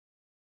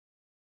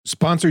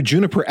Sponsor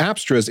Juniper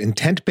Apstra's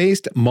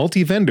intent-based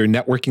multi-vendor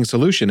networking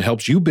solution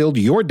helps you build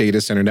your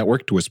data center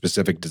network to a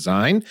specific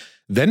design,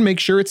 then make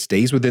sure it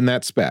stays within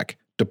that spec,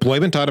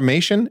 deployment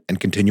automation,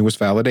 and continuous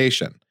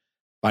validation.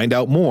 Find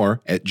out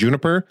more at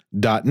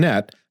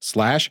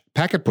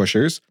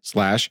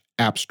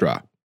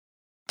juniper.net/packetpushers/Apstra.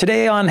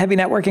 Today on Heavy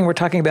Networking, we're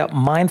talking about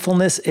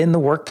mindfulness in the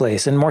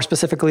workplace. And more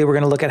specifically, we're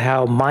going to look at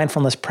how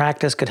mindfulness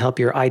practice could help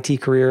your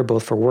IT career,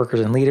 both for workers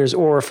and leaders,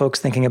 or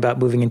folks thinking about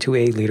moving into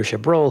a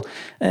leadership role.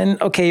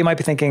 And okay, you might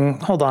be thinking,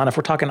 hold on, if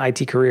we're talking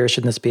IT career,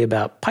 shouldn't this be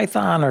about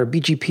Python or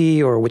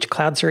BGP or which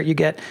cloud cert you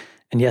get?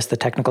 And yes, the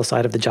technical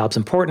side of the job's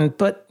important,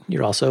 but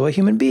you're also a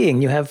human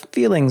being. You have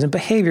feelings and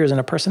behaviors and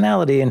a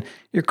personality, and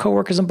your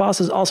coworkers and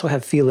bosses also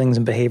have feelings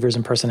and behaviors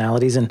and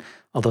personalities, and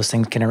all those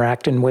things can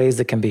interact in ways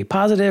that can be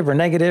positive or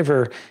negative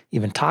or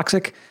even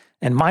toxic.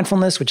 And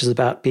mindfulness, which is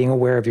about being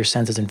aware of your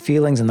senses and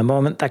feelings in the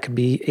moment, that could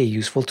be a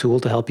useful tool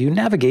to help you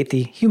navigate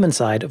the human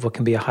side of what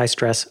can be a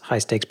high-stress,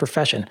 high-stakes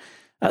profession.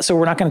 So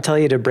we're not going to tell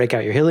you to break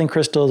out your healing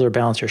crystals or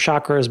balance your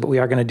chakras, but we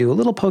are going to do a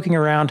little poking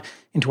around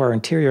into our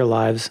interior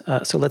lives.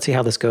 So let's see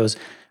how this goes.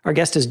 Our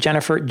guest is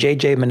Jennifer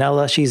J.J.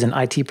 Minella. She's an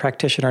IT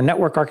practitioner,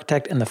 network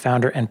architect, and the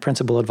founder and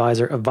principal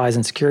advisor of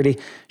Vyzen Security.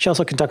 She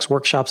also conducts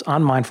workshops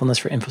on mindfulness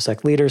for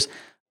InfoSec leaders.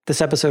 This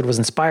episode was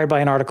inspired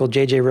by an article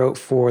JJ wrote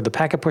for the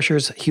Packet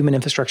Pushers Human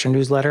Infrastructure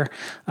newsletter.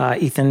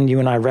 Ethan, you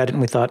and I read it, and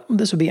we thought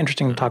this would be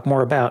interesting to talk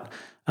more about.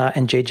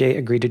 And JJ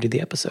agreed to do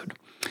the episode.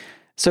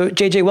 So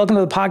JJ, welcome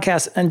to the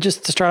podcast. And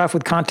just to start off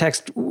with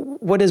context,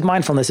 what is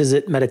mindfulness? Is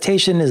it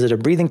meditation? Is it a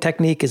breathing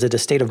technique? Is it a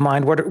state of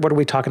mind? What are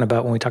we talking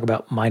about when we talk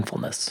about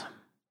mindfulness?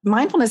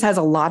 Mindfulness has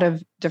a lot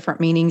of different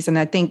meanings. And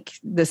I think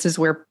this is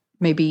where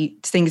maybe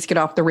things get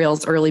off the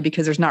rails early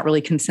because there's not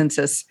really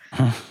consensus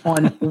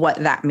on what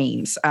that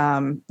means.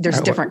 There's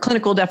different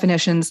clinical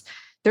definitions.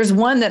 There's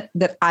one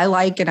that I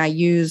like and I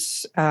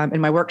use in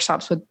my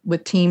workshops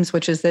with teams,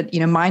 which is that,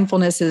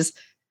 mindfulness is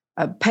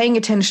paying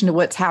attention to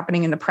what's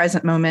happening in the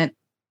present moment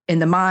in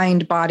the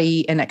mind,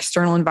 body, and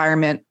external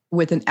environment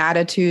with an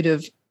attitude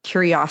of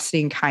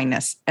curiosity and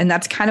kindness. And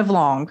that's kind of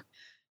long,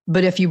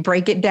 but if you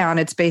break it down,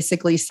 it's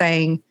basically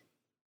saying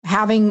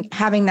having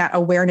that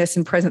awareness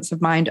and presence of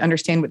mind to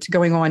understand what's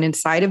going on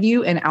inside of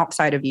you and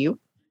outside of you,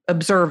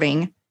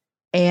 observing.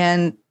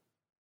 And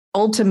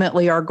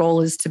ultimately, our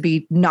goal is to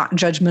be not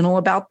judgmental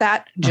about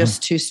that,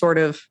 just to sort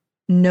of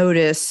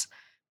notice,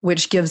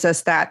 which gives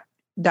us that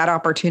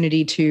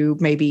opportunity to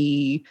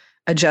maybe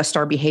adjust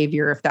our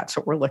behavior if that's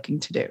what we're looking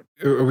to do.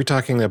 Are we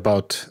talking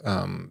about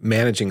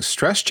managing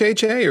stress,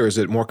 JJ, or is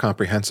it more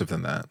comprehensive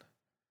than that?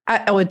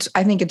 I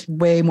think it's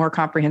way more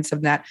comprehensive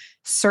than that.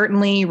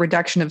 Certainly,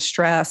 reduction of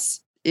stress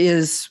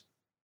is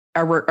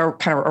a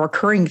kind of a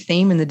recurring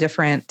theme in the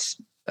different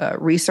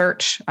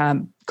research,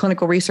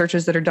 clinical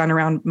researches that are done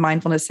around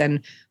mindfulness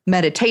and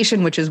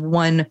meditation, which is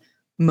one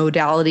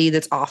modality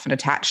that's often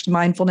attached to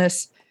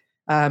mindfulness.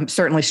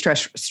 Certainly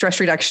stress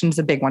reduction is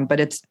a big one, but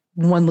it's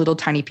one little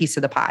tiny piece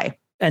of the pie.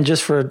 And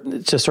just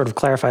sort of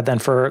clarify then,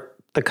 for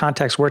the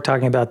context we're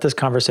talking about this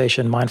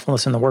conversation,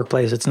 mindfulness in the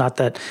workplace, it's not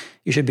that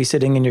you should be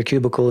sitting in your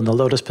cubicle in the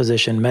lotus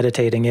position,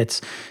 meditating.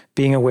 It's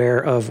being aware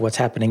of what's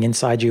happening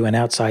inside you and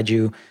outside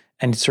you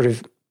and sort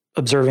of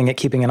observing it,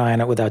 keeping an eye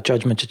on it without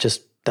judgment. It's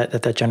just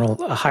that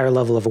general, a higher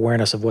level of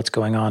awareness of what's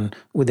going on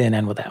within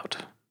and without.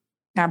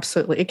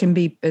 Absolutely. It can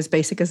be as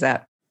basic as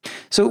that.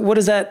 So why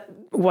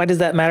does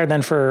that matter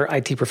then for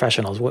IT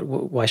professionals?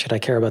 Why should I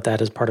care about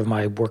that as part of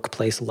my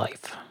workplace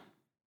life?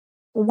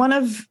 One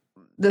of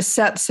the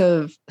sets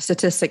of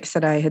statistics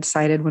that I had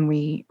cited when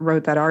we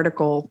wrote that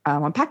article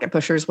on Packet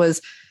Pushers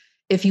was,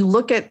 if you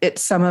look at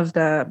some of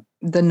the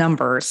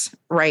numbers,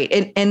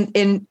 right? And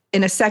in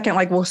a second,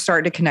 like we'll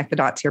start to connect the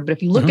dots here, but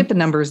if you look at the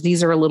numbers,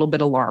 these are a little bit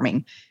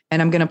alarming.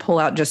 And I'm going to pull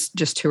out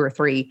just two or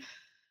three.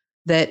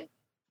 That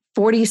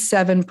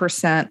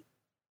 47%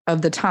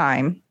 of the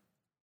time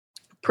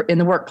in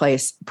the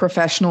workplace,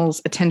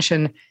 professionals'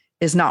 attention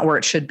is not where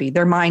it should be.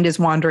 Their mind is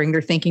wandering.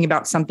 They're thinking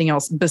about something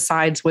else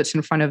besides what's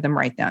in front of them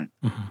right then.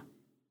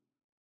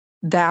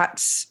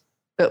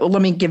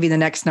 Let me give you the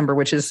next number,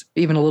 which is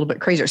even a little bit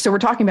crazier. So we're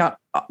talking about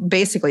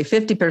basically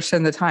 50%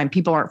 of the time,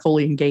 people aren't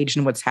fully engaged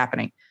in what's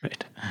happening.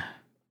 Right.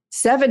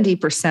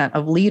 70%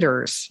 of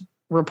leaders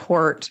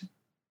report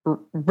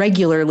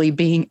regularly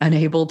being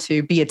unable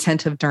to be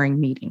attentive during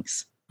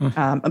meetings,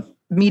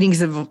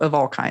 meetings of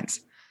all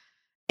kinds.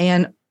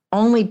 And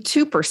only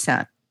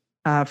 2%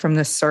 from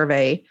this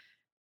survey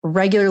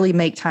regularly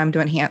make time to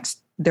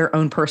enhance their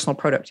own personal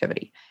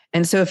productivity.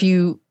 And so if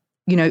you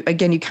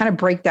again, you kind of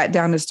break that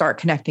down to start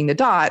connecting the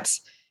dots.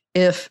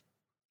 If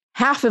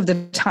half of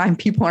the time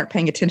people aren't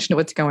paying attention to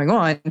what's going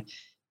on,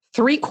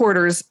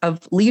 3/4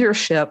 of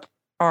leadership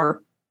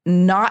are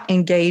not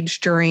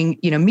engaged during,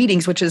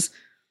 meetings, which is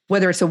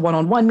whether it's a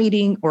one-on-one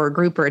meeting or a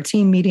group or a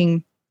team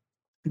meeting.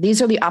 These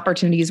are the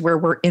opportunities where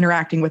we're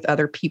interacting with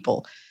other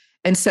people.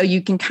 And so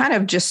you can kind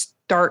of just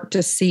start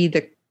to see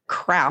the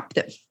crap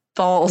that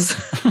falls,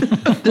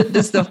 that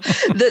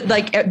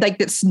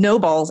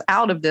snowballs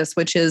out of this,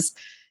 which is,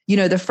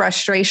 the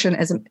frustration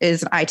as an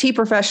IT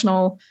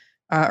professional,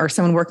 or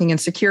someone working in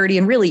security,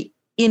 and really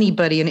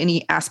anybody in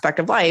any aspect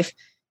of life,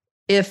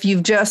 if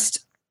you've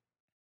just,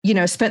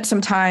 spent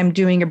some time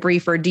doing a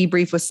brief or a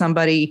debrief with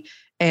somebody,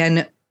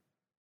 and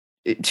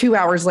 2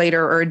 hours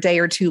later or a day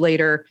or two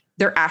later,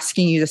 they're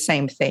asking you the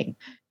same thing.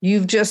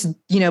 You've just,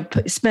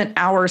 spent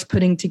hours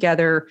putting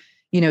together,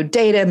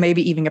 data,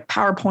 maybe even a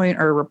PowerPoint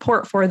or a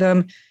report for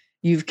them.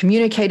 You've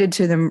communicated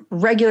to them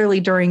regularly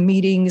during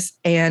meetings,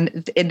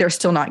 and they're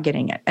still not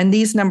getting it. And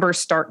these numbers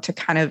start to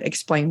kind of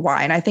explain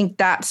why. And I think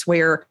that's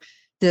where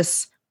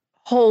this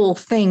whole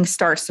thing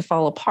starts to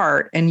fall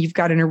apart. And you've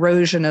got an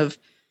erosion of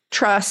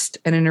trust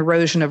and an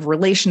erosion of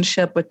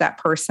relationship with that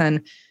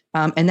person.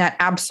 And that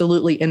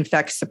absolutely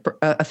affects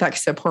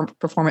the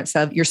performance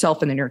of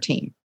yourself and then your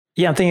team.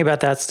 Yeah, I'm thinking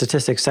about that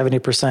statistic.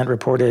 70%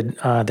 reported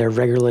they're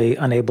regularly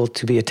unable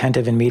to be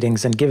attentive in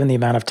meetings. And given the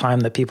amount of time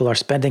that people are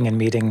spending in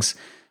meetings,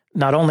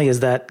 not only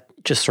is that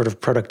just sort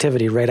of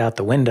productivity right out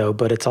the window,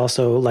 but it's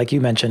also, like you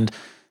mentioned,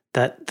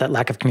 that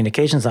lack of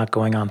communication is not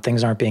going on.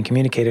 Things aren't being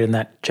communicated, and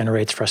that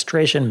generates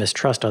frustration,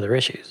 mistrust, other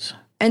issues.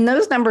 And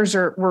those numbers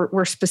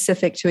were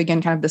specific to,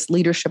 again, kind of this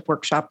leadership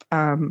workshop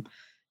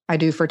I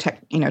do for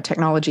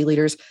technology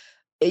leaders.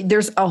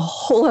 There's a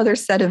whole other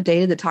set of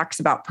data that talks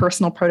about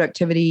personal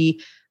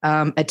productivity,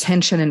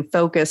 attention and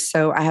focus.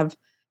 So I have,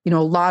 a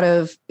lot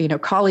of,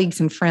 colleagues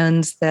and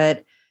friends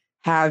that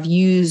have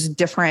used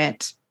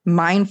different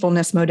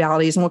mindfulness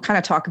modalities. And we'll kind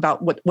of talk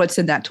about what's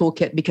in that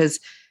toolkit, because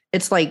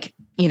it's like,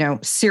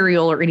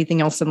 cereal or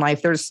anything else in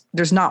life. There's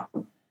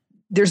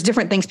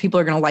different things people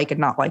are going to like and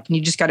not like. And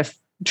you just got to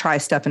try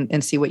stuff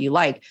and see what you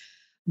like.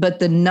 But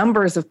the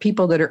numbers of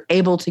people that are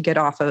able to get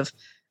off of,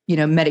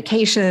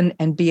 medication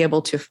and be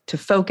able to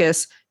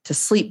focus, to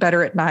sleep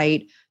better at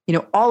night,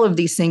 all of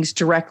these things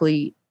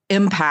directly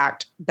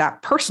impact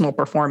that personal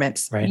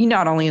performance, right,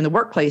 not only in the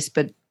workplace,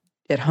 but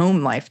at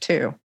home life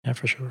too. Yeah,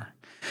 for sure.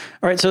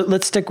 All right. So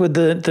let's stick with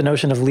the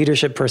notion of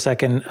leadership for a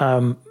second.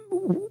 When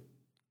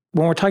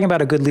we're talking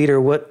about a good leader,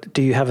 what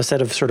do you have a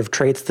set of sort of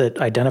traits that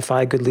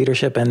identify good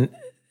leadership, and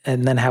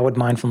then how would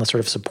mindfulness sort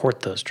of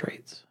support those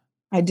traits?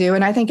 I do.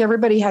 And I think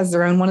everybody has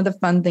their own. One of the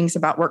fun things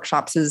about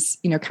workshops is,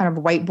 kind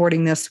of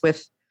whiteboarding this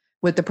with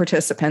the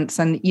participants.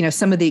 And,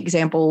 some of the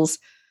examples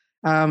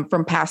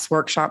from past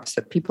workshops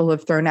that people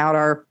have thrown out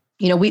are,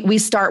 we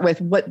start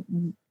with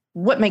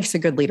what makes a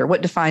good leader,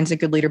 what defines a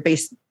good leader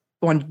based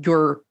on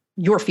your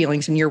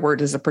feelings and your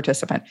word as a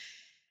participant.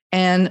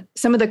 And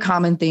some of the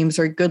common themes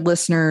are good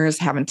listeners,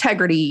 have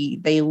integrity,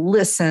 they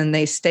listen,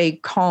 they stay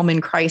calm in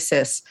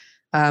crisis.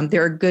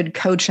 They're a good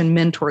coach and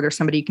mentor. They're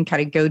somebody you can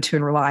kind of go to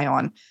and rely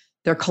on.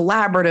 They're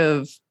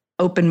collaborative,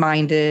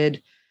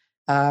 open-minded.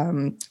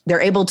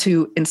 They're able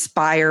to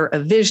inspire a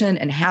vision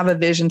and have a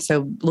vision.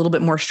 So a little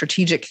bit more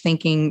strategic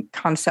thinking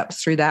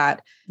concepts through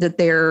that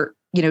they're,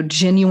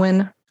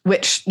 genuine,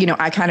 which,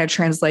 I kind of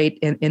translate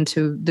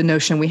into the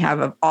notion we have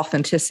of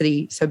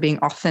authenticity. So being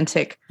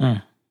authentic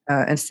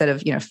instead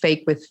of,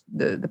 fake with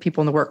the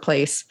people in the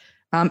workplace,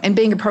 and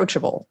being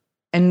approachable.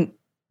 And,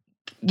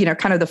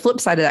 kind of the flip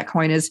side of that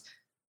coin is,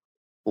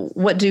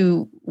 what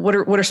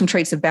are some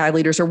traits of bad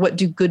leaders, or what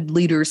do good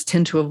leaders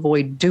tend to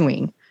avoid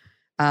doing?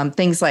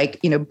 Things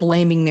like,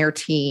 blaming their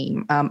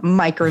team,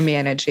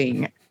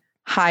 micromanaging,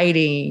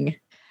 hiding.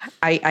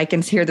 I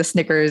can hear the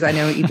snickers. I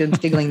know Ethan's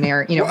giggling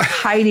there,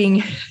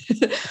 hiding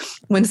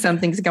when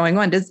something's going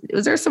on.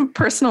 Was there some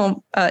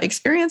personal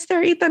experience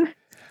there, Ethan?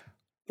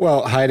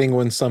 Well, hiding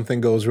when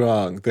something goes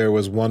wrong. There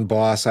was one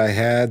boss I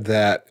had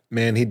that,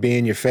 man, he'd be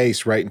in your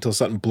face right until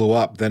something blew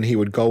up. Then he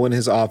would go in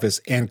his office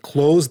and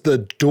close the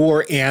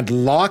door and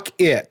lock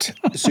it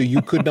so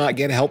you could not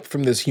get help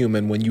from this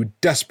human when you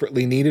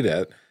desperately needed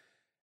it.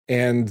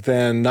 And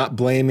then not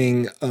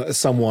blaming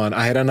someone.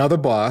 I had another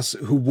boss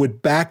who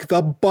would back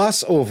the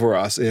bus over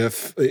us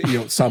if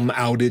some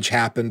outage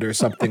happened or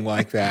something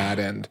like that,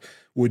 and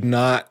would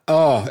not.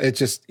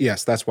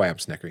 Yes, that's why I'm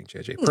snickering,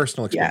 JJ.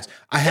 Personal experience. Yeah.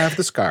 I have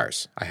the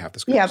scars.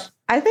 Yeah,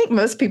 I think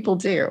most people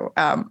do.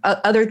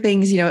 Other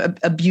things,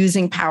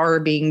 abusing power,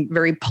 being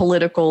very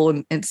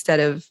political instead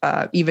of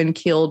even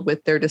keeled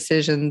with their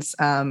decisions,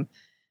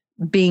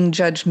 being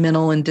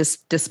judgmental and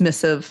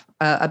dismissive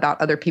about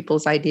other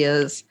people's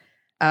ideas.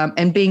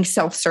 And being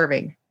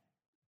self-serving.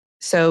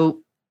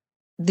 So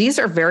these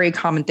are very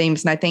common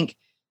themes. And I think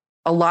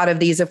a lot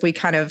of these,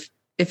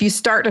 if you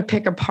start to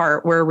pick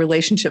apart where a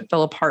relationship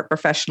fell apart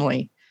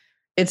professionally,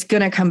 it's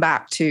going to come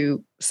back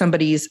to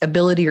somebody's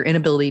ability or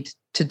inability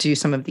to do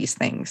some of these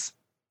things.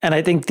 And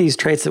I think these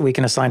traits that we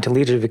can assign to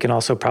leaders, we can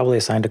also probably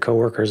assign to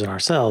coworkers and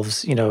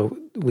ourselves.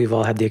 We've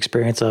all had the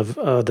experience of,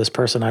 this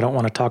person I don't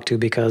want to talk to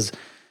because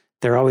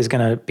they're always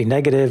going to be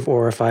negative,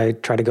 or if I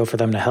try to go for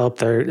them to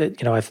help,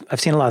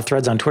 I've seen a lot of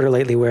threads on Twitter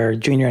lately where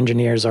junior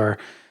engineers are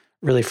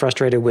really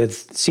frustrated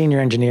with senior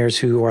engineers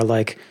who are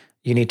like,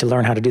 you need to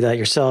learn how to do that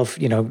yourself,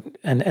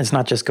 and it's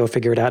not just go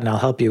figure it out and I'll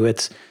help you.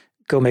 It's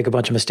go make a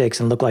bunch of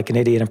mistakes and look like an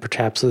idiot and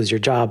perhaps lose your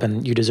job,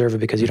 and you deserve it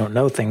because you don't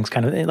know things,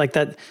 kind of like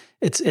that.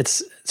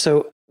 It's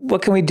so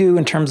What can we do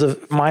in terms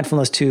of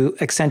mindfulness to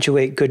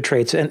accentuate good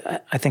traits? And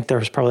I think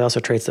there's probably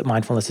also traits that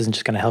mindfulness isn't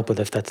just going to help with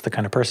if that's the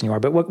kind of person you are.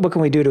 But what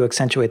can we do to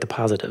accentuate the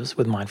positives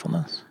with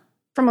mindfulness?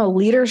 From a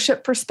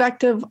leadership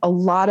perspective, a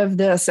lot of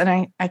this,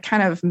 and I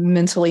kind of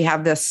mentally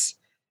have this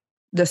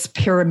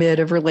pyramid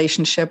of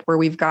relationship where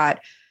we've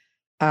got,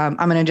 I'm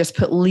going to just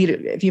put leader.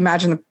 If you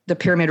imagine the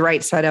pyramid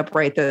right side up,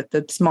 right,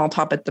 the small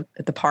top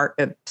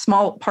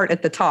small part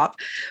at the top,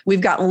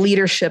 we've got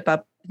leadership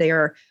up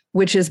there,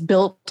 which is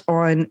built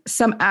on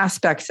some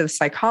aspects of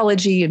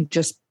psychology and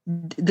just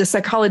the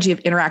psychology of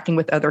interacting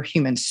with other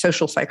humans,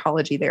 social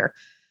psychology there,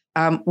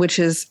 which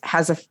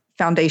has a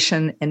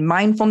foundation in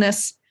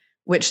mindfulness,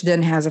 which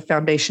then has a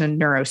foundation in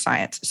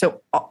neuroscience.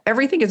 So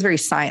everything is very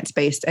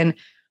science-based. And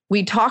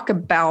we talk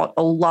about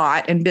a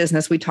lot in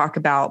business, we talk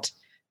about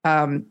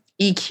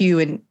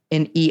EQ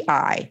and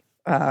EI.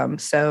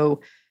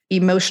 So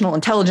emotional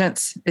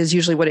intelligence is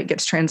usually what it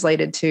gets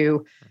translated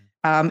to.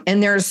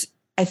 And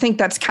I think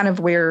that's kind of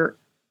where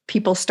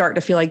people start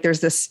to feel like there's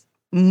this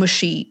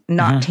mushy,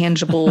 not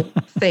tangible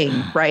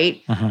thing,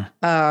 right?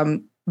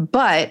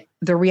 But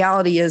the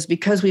reality is,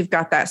 because we've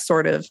got that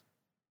sort of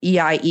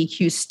EI,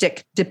 EQ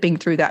stick dipping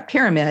through that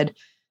pyramid,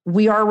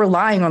 we are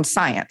relying on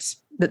science.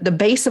 The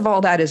base of all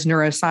that is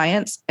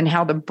neuroscience and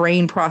how the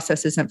brain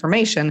processes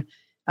information.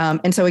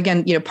 And so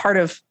again, part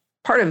of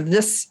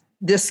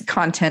this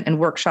content and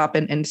workshop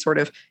and sort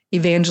of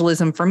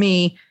evangelism for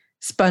me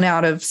spun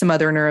out of some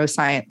other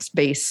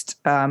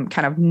neuroscience-based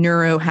kind of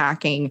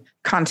neurohacking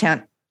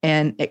content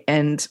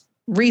and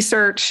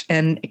research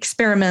and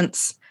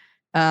experiments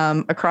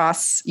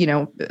across,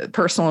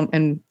 personal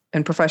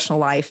and professional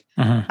life.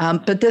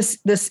 But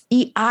this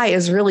EI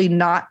is really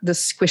not the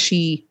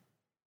squishy,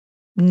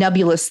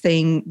 nebulous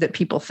thing that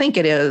people think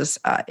it is.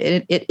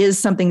 It is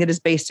something that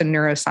is based in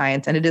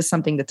neuroscience, and it is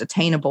something that's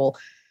attainable.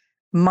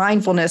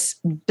 Mindfulness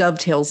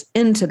dovetails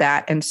into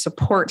that and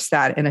supports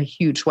that in a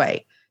huge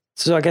way.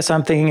 So I guess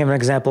I'm thinking of an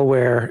example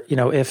where,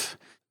 if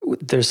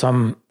there's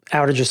some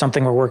outage or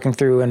something we're working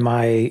through, and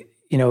my,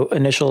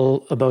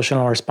 initial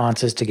emotional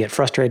response is to get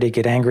frustrated,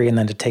 get angry, and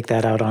then to take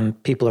that out on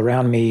people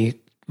around me,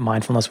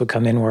 mindfulness would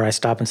come in where I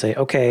stop and say,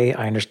 okay,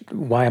 I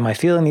understand. Why am I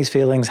feeling these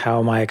feelings? How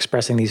am I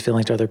expressing these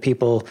feelings to other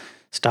people?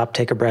 Stop,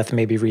 take a breath,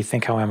 maybe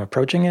rethink how I'm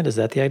approaching it. Is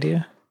that the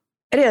idea?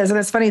 It is. And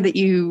it's funny that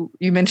you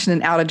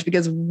mentioned an outage,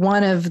 because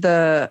one of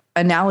the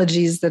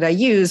analogies that I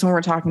use when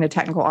we're talking to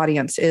technical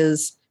audience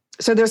is,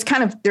 so there's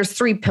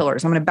three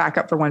pillars. I'm going to back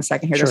up for 1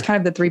 second here. Sure. There's kind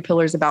of the three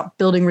pillars about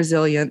building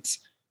resilience,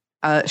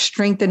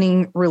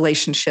 strengthening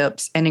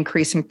relationships, and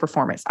increasing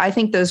performance. I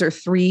think those are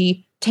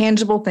three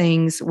tangible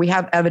things. We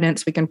have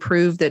evidence. We can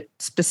prove that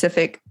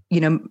specific,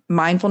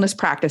 mindfulness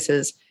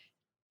practices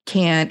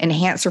can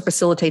enhance or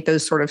facilitate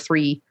those sort of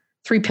three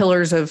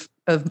pillars of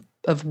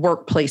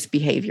workplace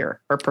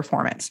behavior or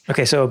performance.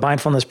 Okay, so a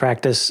mindfulness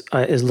practice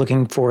is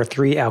looking for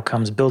three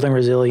outcomes: building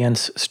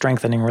resilience,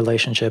 strengthening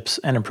relationships,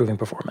 and improving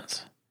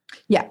performance.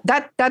 Yeah,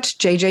 that's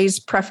JJ's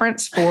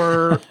preference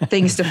for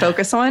things to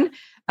focus on.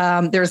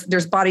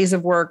 There's bodies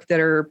of work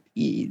that are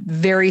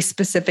very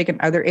specific in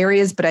other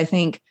areas, but I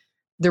think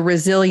the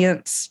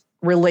resilience,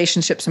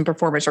 relationships, and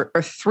performance are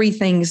three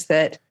things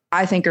that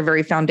I think are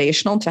very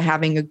foundational to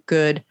having a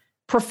good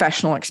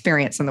professional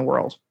experience in the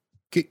world.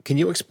 Can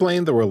you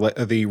explain the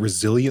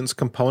resilience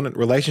component?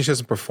 Relationships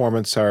and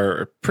performance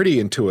are pretty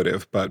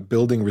intuitive, but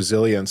building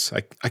resilience,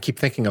 I keep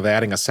thinking of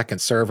adding a second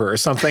server or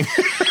something,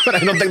 but I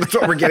don't think that's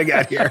what we're getting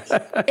at here.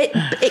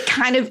 It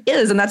kind of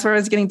is, and that's what I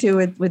was getting to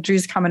with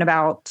Drew's comment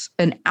about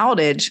an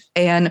outage.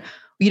 And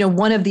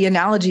one of the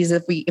analogies,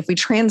 if we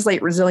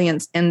translate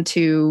resilience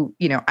into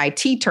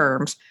IT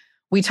terms,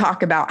 we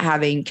talk about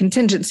having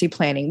contingency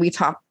planning. We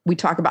talk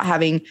about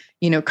having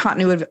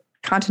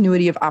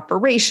continuity of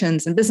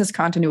operations and business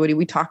continuity.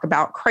 We talk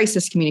about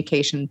crisis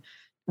communication,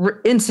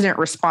 incident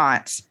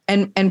response,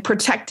 and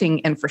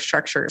protecting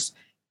infrastructures.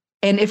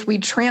 And if we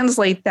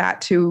translate that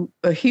to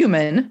a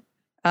human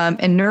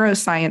and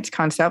neuroscience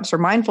concepts or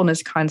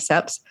mindfulness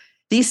concepts,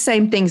 these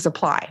same things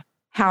apply.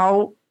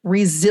 How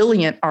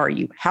resilient are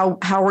you? How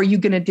are you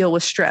going to deal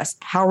with stress?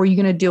 How are you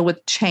going to deal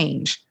with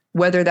change,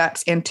 whether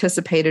that's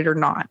anticipated or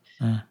not?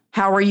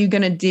 How are you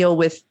going to deal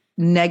with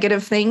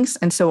negative things?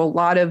 And so a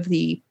lot of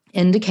the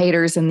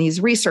indicators in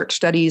these research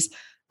studies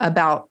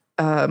about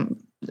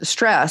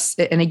stress,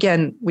 and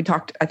again, we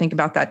talked, I think,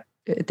 about that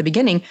at the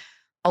beginning.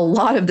 A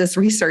lot of this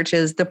research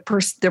is the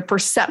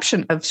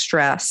perception of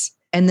stress,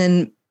 and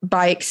then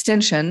by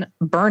extension,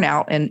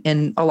 burnout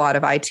in a lot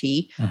of IT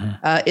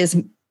is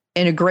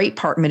in a great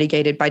part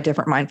mitigated by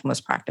different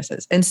mindfulness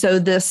practices. And so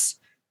this,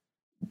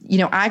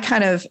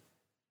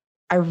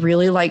 I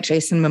really like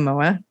Jason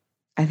Momoa.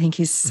 I think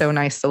he's so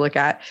nice to look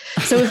at.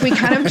 So if we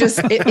kind of just,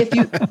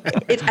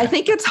 I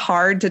think it's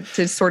hard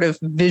to sort of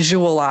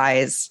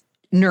visualize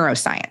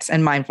neuroscience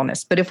and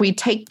mindfulness. But if we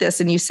take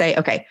this and you say,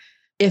 okay,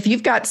 if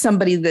you've got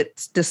somebody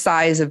that's the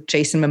size of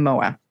Jason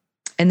Momoa,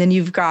 and then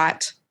you've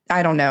got,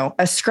 I don't know,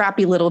 a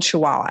scrappy little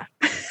chihuahua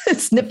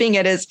snipping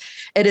at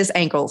his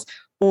ankles,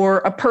 or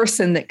a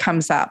person that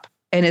comes up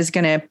and is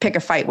going to pick a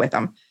fight with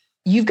him,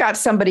 you've got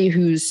somebody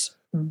who's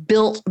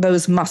built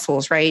those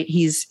muscles, right?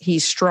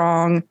 He's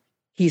strong,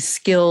 he's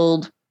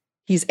skilled,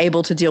 he's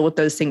able to deal with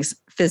those things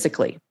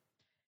physically.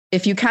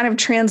 If you kind of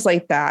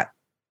translate that,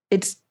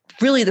 it's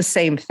really the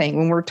same thing.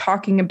 When we're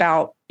talking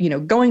about,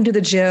 going to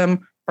the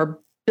gym or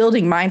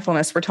building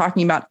mindfulness, we're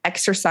talking about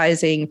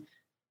exercising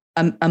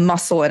a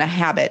muscle and a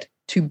habit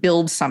to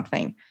build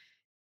something.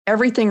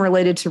 Everything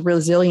related to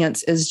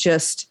resilience is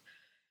just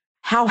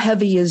how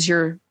heavy is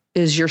your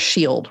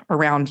shield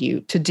around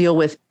you to deal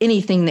with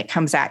anything that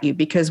comes at you.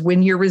 Because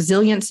when your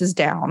resilience is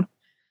down,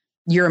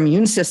 your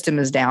immune system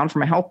is down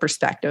from a health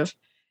perspective,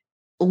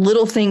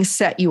 little things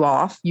set you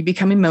off, you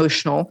become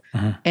emotional.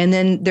 And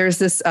then there's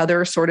this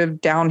other sort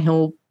of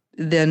downhill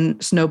then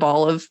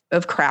snowball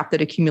of crap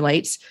that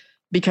accumulates,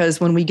 because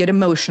when we get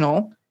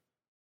emotional,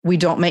 we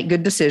don't make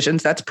good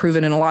decisions. That's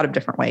proven in a lot of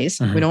different ways.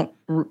 We don't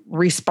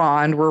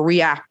respond, we're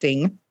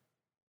reacting,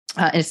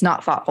 and it's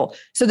not thoughtful.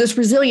 So this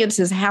resilience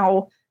is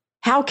how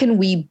can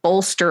we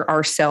bolster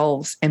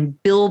ourselves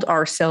and build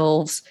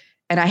ourselves?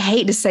 And I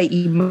hate to say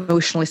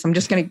emotionally, so I'm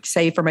just going to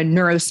say from a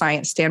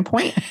neuroscience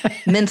standpoint,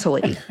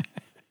 mentally.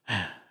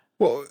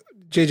 Well,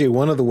 JJ,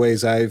 one of the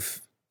ways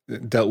I've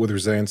dealt with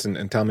resilience,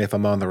 and tell me if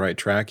I'm on the right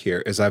track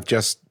here, is I've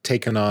just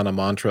taken on a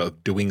mantra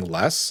of doing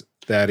less.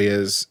 That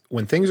is,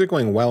 when things are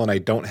going well and I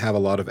don't have a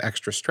lot of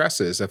extra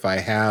stresses, if I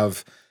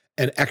have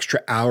an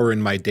extra hour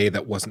in my day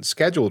that wasn't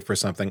scheduled for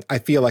something, I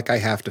feel like I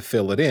have to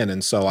fill it in.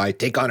 And so I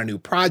take on a new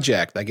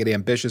project, I get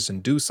ambitious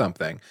and do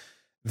something.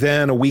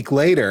 Then a week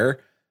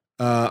later,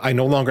 I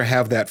no longer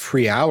have that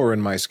free hour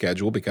in my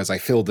schedule because I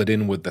filled it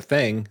in with the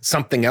thing.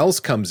 Something else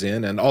comes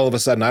in and all of a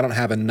sudden I don't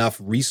have enough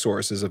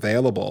resources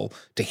available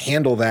to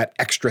handle that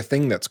extra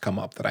thing that's come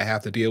up that I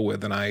have to deal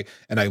with, and I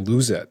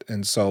lose it.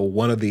 And so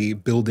one of the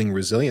building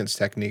resilience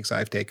techniques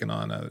I've taken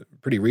on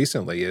pretty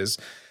recently is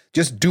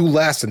just do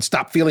less and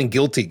stop feeling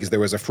guilty because there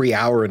was a free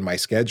hour in my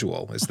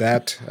schedule. Is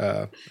that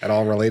at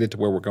all related to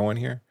where we're going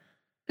here?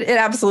 It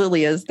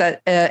absolutely is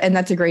that. And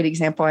that's a great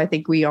example. I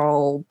think we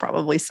all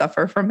probably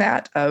suffer from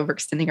that,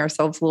 overextending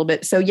ourselves a little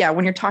bit. So yeah,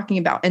 when you're talking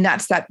about, and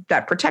that's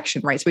that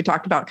protection, right? So we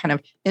talked about kind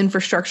of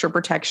infrastructure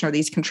protection, or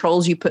these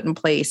controls you put in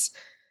place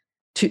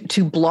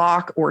to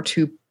block or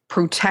to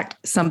protect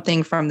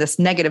something from this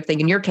negative thing.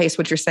 In your case,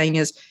 what you're saying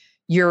is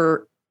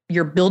you're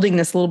building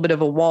this little bit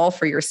of a wall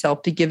for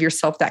yourself to give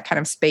yourself that kind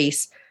of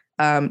space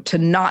to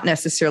not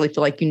necessarily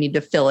feel like you need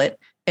to fill it,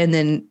 and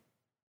then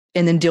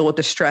deal with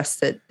the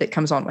stress that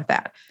comes on with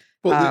that.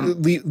 Well,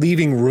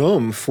 leaving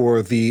room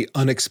for the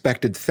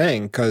unexpected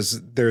thing,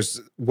 because there's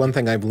one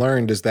thing I've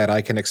learned is that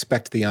I can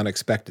expect the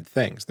unexpected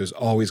things. There's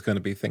always going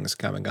to be things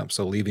coming up.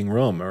 So leaving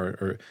room,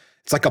 or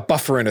it's like a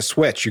buffer and a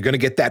switch. You're going to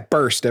get that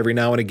burst every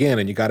now and again,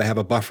 and you got to have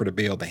a buffer to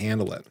be able to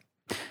handle it.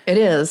 It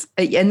is.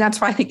 And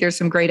that's why I think there's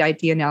some great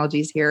idea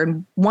analogies here.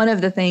 And one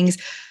of the things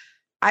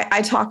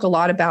I talk a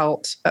lot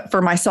about,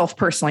 for myself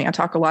personally, I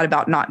talk a lot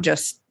about not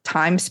just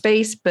time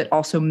space, but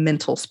also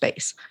mental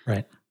space.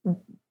 Right.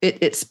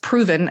 It's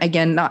proven,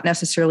 again, not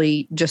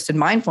necessarily just in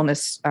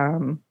mindfulness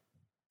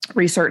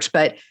research,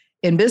 but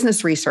in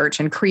business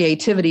research and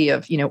creativity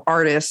of,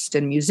 artists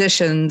and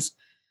musicians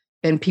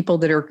and people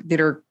that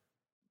are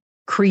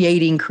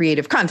creating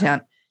creative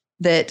content,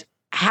 that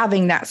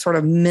having that sort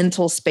of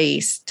mental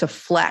space to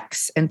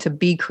flex and to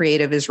be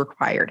creative is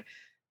required.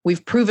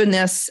 We've proven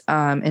this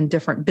in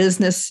different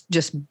business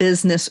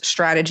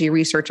strategy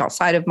research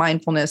outside of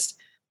mindfulness,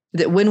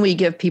 that when we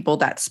give people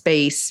that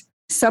space,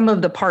 some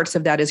of the parts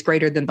of that is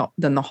greater than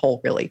the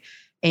whole, really.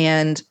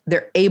 And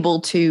they're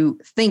able to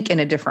think in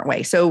a different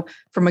way. So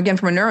from a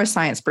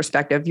neuroscience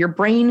perspective, your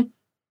brain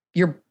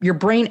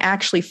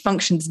actually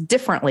functions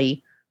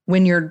differently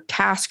when you're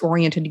task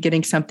oriented to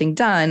getting something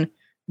done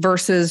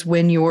versus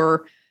when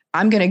you're,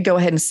 I'm going to go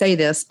ahead and say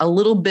this, a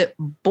little bit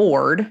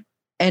bored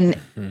and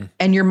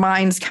your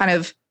mind's kind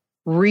of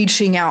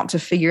reaching out to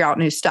figure out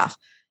new stuff.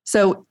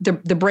 So the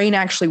brain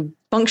actually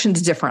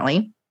functions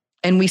differently,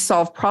 and we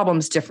solve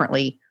problems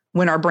differently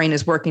when our brain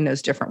is working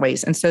those different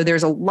ways. And so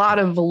there's a lot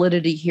of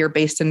validity here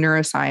based in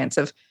neuroscience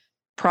of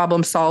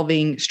problem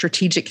solving,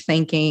 strategic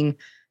thinking,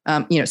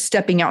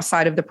 stepping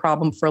outside of the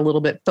problem for a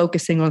little bit,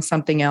 focusing on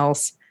something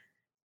else,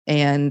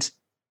 and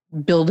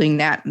building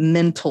that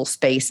mental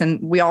space.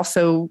 And we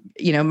also,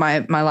 my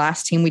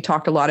last team, we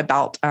talked a lot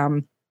about,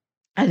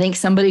 I think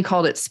somebody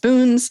called it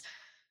spoons.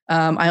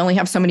 I only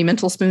have so many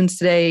mental spoons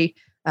today.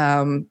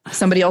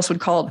 Somebody else would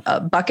call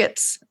it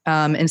buckets.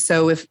 And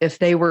so if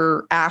they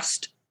were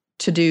asked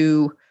to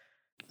do,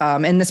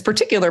 and this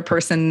particular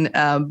person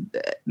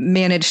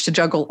managed to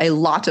juggle a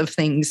lot of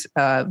things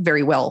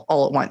very well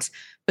all at once.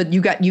 But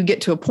you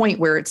get to a point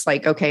where it's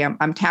like, okay,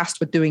 I'm tasked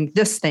with doing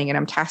this thing, and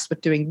I'm tasked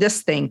with doing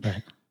this thing.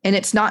 Right. And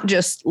it's not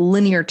just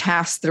linear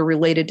tasks that are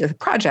related to the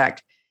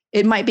project.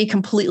 It might be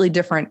completely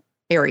different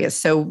areas.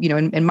 So,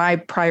 in my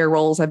prior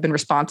roles, I've been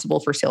responsible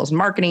for sales and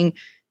marketing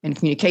and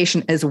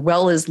communication, as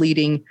well as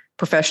leading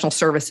professional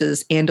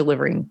services and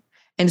delivering.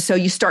 And so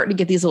you start to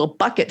get these little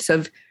buckets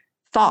of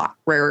thought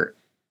where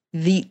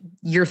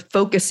you're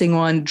focusing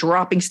on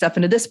dropping stuff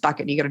into this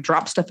bucket. You got to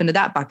drop stuff into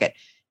that bucket,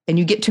 and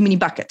you get too many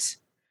buckets.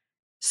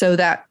 So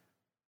that,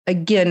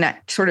 again,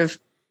 that sort of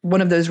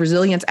one of those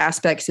resilience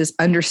aspects is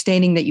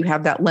understanding that you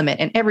have that limit,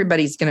 and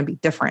everybody's going to be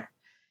different.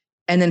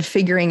 And then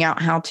figuring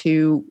out how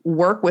to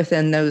work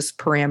within those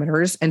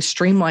parameters and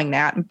streamline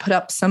that and put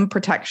up some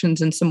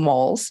protections and some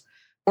walls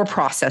or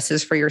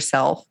processes for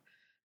yourself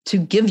to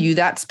give you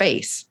that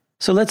space.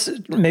 So let's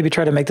maybe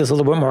try to make this a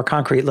little bit more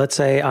concrete. Let's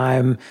say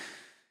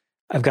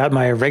I've got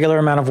my regular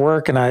amount of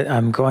work and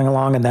I'm going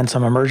along, and then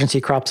some emergency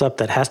crops up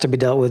that has to be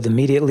dealt with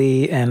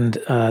immediately. And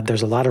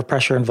there's a lot of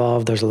pressure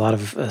involved. There's a lot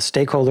of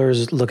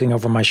stakeholders looking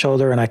over my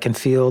shoulder, and I can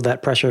feel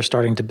that pressure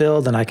starting to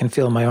build, and I can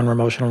feel my own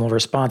emotional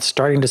response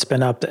starting to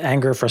spin up, the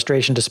anger,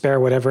 frustration, despair,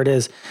 whatever it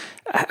is.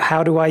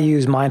 How do I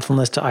use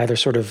mindfulness to either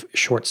sort of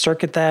short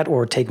circuit that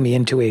or take me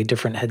into a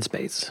different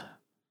headspace?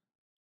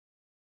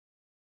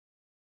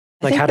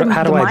 Like how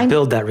do I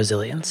build that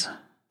resilience?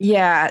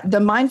 Yeah,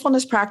 the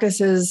mindfulness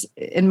practices,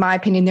 in my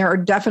opinion, there are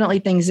definitely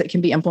things that can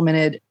be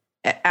implemented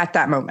at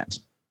that moment.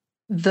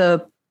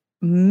 The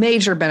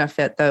major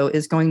benefit, though,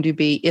 is going to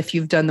be if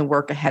you've done the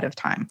work ahead of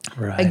time.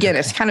 Right. Again,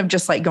 it's kind of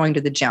just like going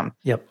to the gym.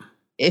 Yep.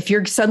 If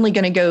you're suddenly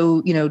going to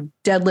go,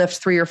 deadlift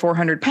 300 or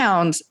 400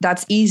 pounds,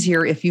 that's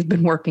easier if you've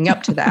been working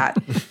up to that.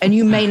 And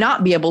you may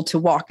not be able to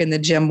walk in the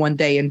gym one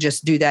day and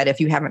just do that if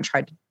you haven't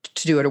tried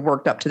to do it or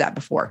worked up to that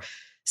before.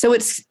 So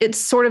it's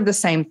sort of the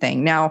same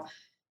thing. Now,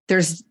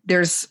 there's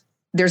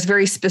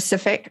very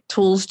specific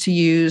tools to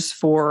use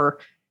for,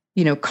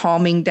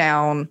 calming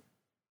down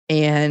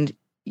and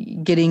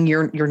getting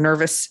your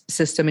nervous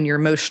system and your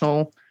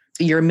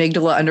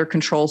amygdala under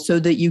control so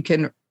that you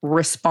can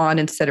respond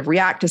instead of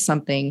react to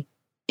something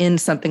in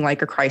something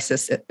like a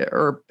crisis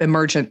or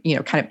emergent,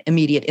 kind of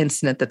immediate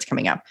incident that's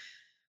coming up.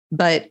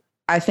 But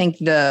I think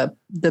the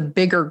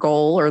bigger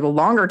goal or the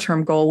longer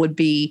term goal would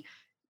be,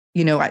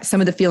 some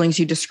of the feelings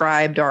you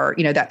described are,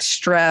 that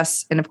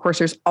stress. And of course,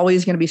 there's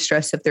always going to be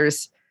stress if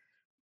there's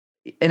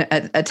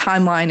a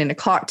timeline and a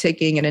clock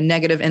ticking and a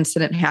negative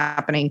incident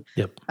happening.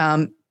 Yep.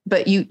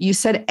 But you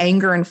said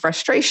anger and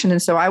frustration.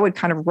 And so I would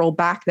kind of roll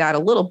back that a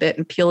little bit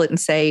and peel it and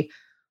say,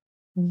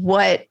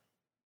 what,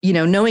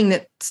 knowing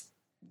that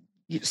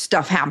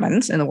stuff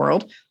happens in the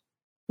world,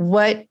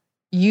 what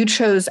you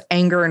chose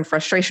anger and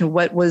frustration,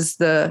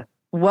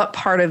 what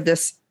part of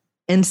this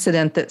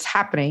incident that's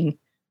happening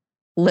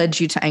led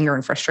you to anger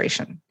and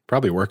frustration?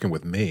 Probably working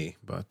with me,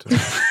 but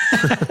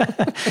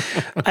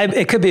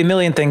it could be a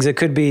million things. It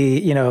could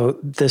be,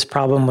 this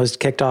problem was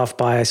kicked off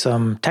by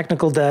some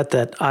technical debt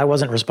that I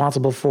wasn't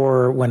responsible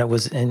for when it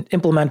was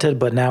implemented,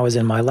 but now is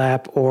in my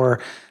lap,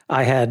 or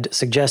I had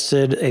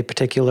suggested a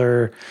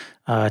particular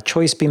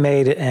choice be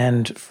made,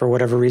 and for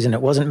whatever reason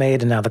it wasn't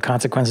made, and now the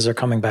consequences are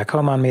coming back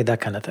home on me, that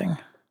kind of thing.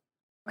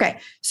 Okay.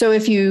 So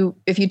if you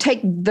take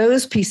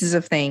those pieces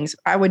of things,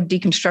 I would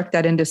deconstruct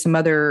that into some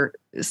other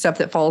stuff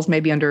that falls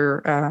maybe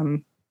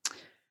under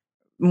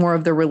more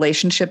of the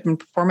relationship and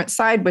performance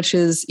side, which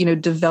is,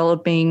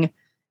 developing,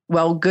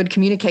 good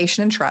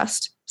communication and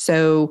trust.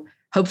 So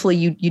hopefully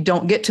you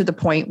don't get to the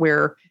point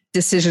where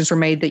decisions were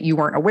made that you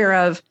weren't aware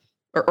of,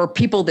 or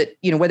people that,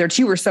 whether it's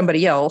you or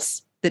somebody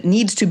else that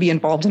needs to be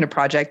involved in a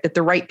project, that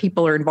the right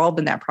people are involved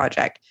in that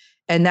project.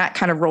 And that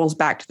kind of rolls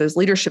back to those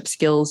leadership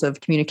skills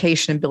of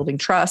communication and building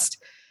trust.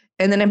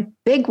 And then a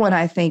big one,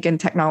 I think, in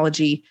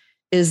technology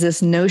is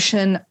this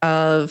notion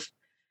of,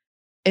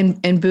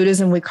 in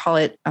Buddhism, we call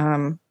it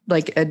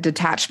like a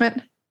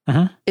detachment.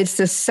 Uh-huh. It's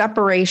the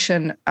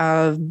separation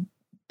of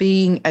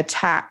being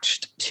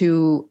attached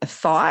to a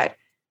thought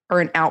or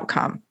an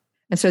outcome.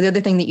 And so the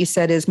other thing that you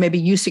said is maybe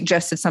you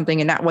suggested something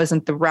and that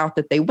wasn't the route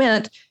that they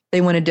went. They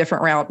went a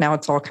different route. Now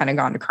it's all kind of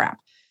gone to crap.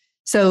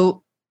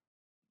 So,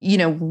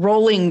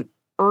 rolling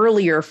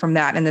earlier from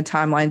that in the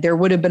timeline, there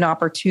would have been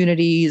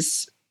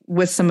opportunities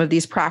with some of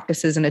these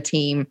practices in a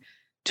team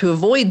to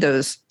avoid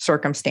those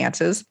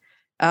circumstances.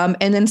 And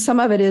then some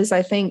of it is,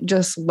 I think,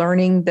 just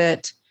learning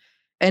that,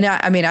 and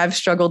I've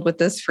struggled with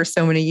this for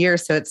so many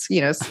years. So it's,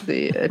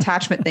 the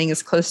attachment thing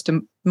is close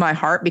to my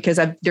heart because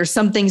there's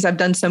some things I've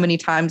done so many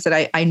times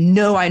that I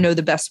know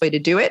the best way to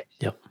do it.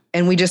 Yep.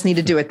 And we just need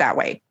to do it that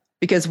way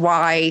because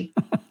why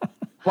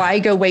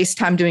go waste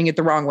time doing it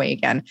the wrong way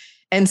again?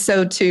 And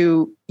so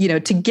to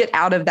get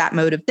out of that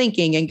mode of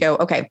thinking and go,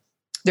 okay,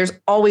 there's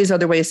always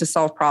other ways to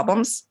solve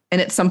problems.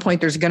 And at some point,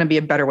 there's going to be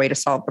a better way to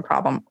solve the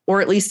problem, or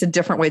at least a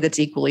different way that's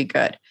equally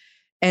good.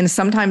 And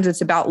sometimes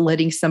it's about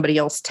letting somebody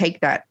else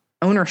take that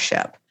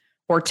ownership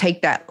or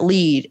take that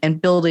lead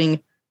and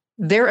building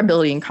their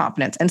ability and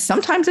competence. And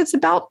sometimes it's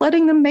about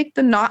letting them make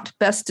the not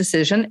best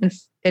decision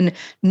and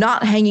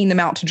not hanging them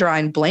out to dry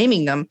and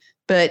blaming them,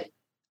 but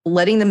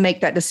letting them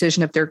make that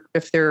decision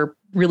if they're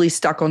really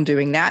stuck on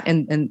doing that,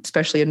 and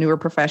especially a newer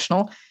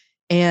professional,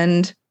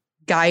 and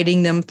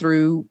guiding them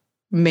through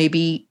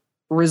maybe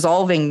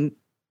resolving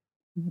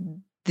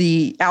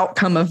the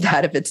outcome of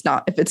that if it's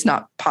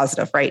not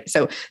positive, right?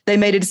 So they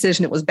made a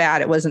decision, it was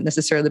bad, it wasn't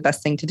necessarily the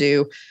best thing to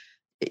do,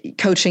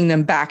 coaching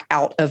them back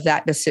out of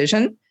that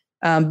decision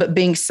but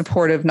being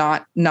supportive,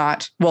 not,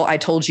 well, I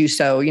told you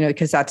so,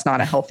 because that's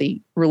not a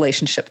healthy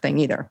relationship thing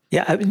either.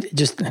 Yeah.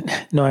 Just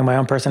knowing my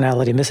own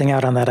personality, missing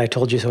out on that I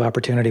told you so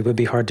opportunity would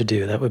be hard to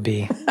do. That would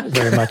be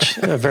very much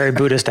a very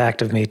Buddhist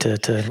act of me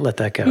to let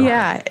that go.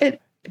 Yeah.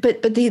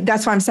 But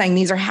that's why I'm saying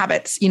these are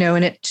habits,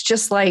 and it's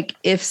just like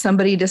if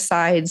somebody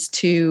decides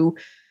to,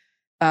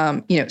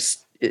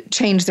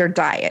 change their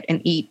diet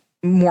and eat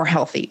more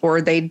healthy,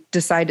 or they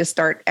decide to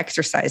start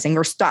exercising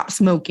or stop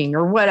smoking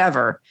or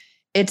whatever.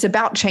 It's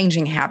about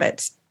changing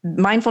habits.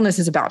 Mindfulness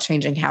is about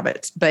changing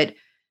habits, but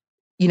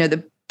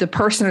the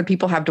person or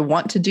people have to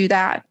want to do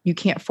that. You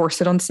can't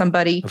force it on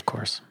somebody. Of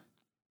course.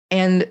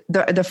 And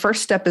the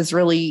first step is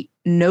really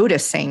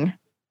noticing.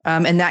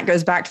 And that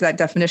goes back to that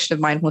definition of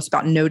mindfulness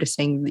about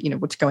noticing,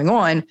 what's going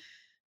on,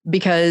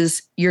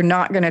 because you're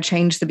not going to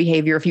change the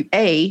behavior if you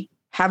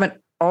haven't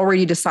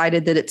already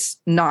decided that it's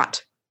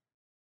not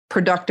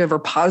productive or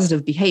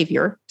positive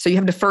behavior. So you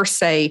have to first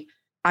say,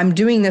 I'm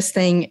doing this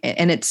thing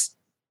and it's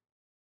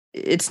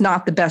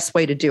not the best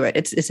way to do it.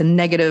 It's a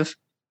negative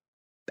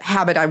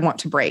habit I want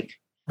to break.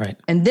 Right.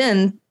 And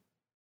then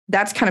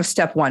that's kind of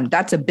step one.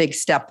 That's a big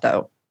step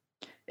though,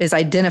 is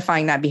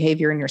identifying that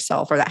behavior in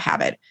yourself or that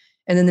habit.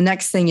 And then the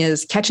next thing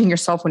is catching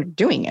yourself when you're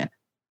doing it.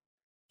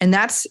 And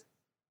that's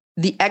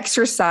the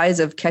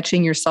exercise of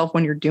catching yourself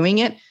when you're doing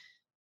it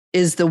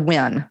is the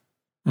win.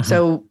 Mm-hmm.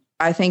 So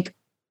I think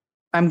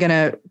I'm going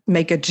to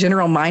make a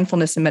general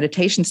mindfulness and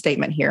meditation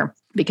statement here,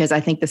 because I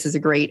think this is a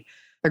great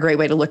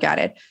way to look at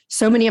it.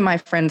 So many of my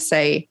friends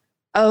say,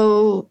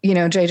 oh,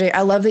 JJ,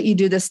 I love that you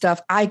do this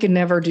stuff. I could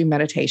never do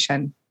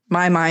meditation.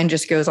 My mind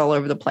just goes all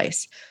over the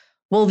place.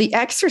 Well, the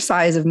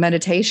exercise of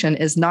meditation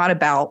is not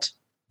about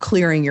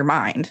clearing your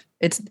mind.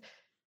 It's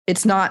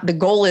not, the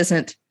goal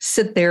isn't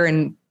sit there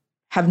and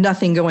have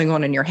nothing going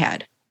on in your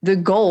head. The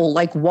goal,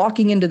 like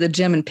walking into the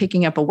gym and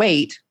picking up a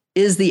weight,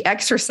 is the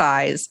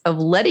exercise of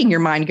letting your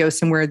mind go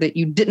somewhere that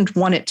you didn't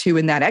want it to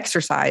in that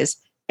exercise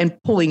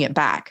and pulling it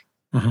back.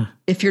 Mm-hmm.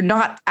 If you're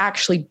not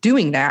actually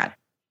doing that,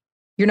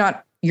 you're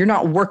not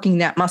working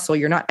that muscle.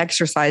 You're not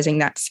exercising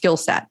that skill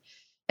set.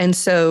 And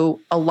so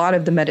a lot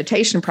of the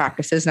meditation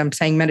practices, and I'm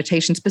saying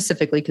meditation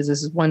specifically because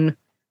this is one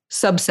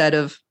subset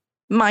of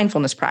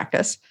mindfulness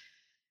practice.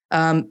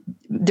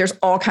 There's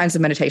all kinds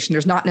of meditation.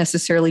 There's not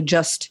necessarily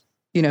just,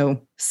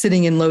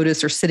 sitting in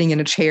lotus or sitting in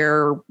a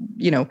chair, or,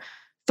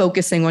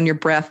 focusing on your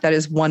breath. That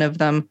is one of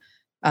them.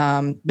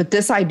 But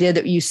this idea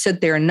that you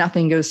sit there and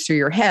nothing goes through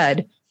your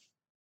head,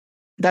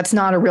 that's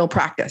not a real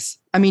practice.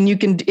 I mean, you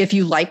can, if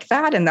you like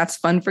that and that's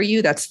fun for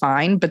you, that's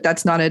fine, but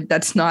that's not our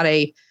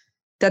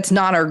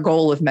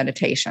goal of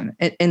meditation.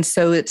 And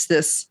so it's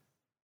this,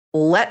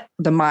 let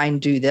the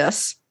mind do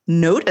this,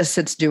 notice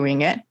it's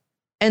doing it,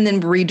 and then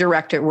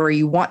redirect it where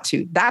you want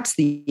to. That's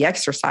the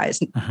exercise.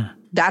 Uh-huh.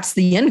 That's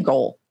the end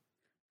goal.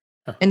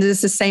 Uh-huh. And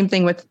it's the same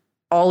thing with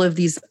all of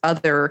these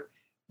other,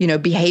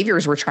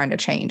 behaviors we're trying to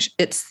change.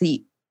 It's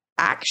the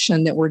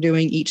action that we're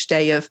doing each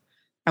day of,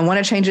 I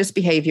want to change this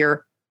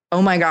behavior.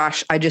 Oh my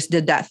gosh, I just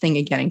did that thing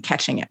again, and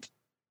catching it.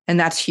 And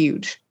that's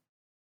huge.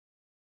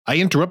 I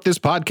interrupt this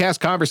podcast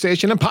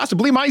conversation and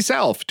possibly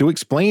myself to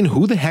explain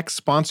who the heck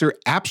sponsor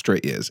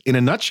Apstra is. In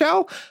a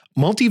nutshell,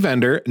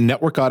 multi-vendor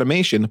network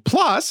automation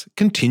plus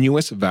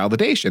continuous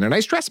validation. And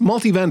I stress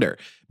multi-vendor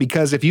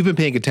because if you've been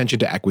paying attention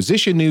to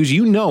acquisition news,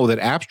 you know that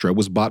Apstra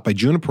was bought by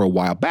Juniper a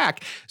while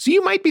back. So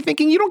you might be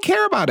thinking you don't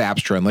care about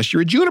Apstra unless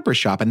you're a Juniper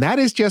shop. And that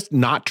is just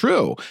not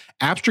true.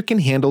 Apstra can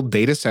handle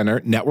data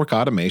center network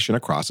automation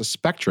across a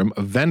spectrum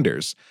of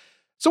vendors.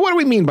 So what do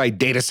we mean by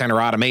data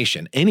center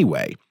automation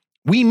anyway?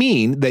 We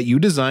mean that you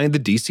design the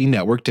DC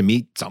network to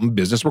meet some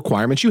business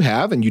requirements you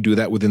have, and you do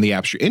that within the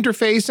Apstra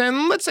interface,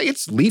 and let's say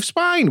it's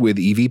leaf-spine with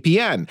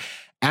EVPN.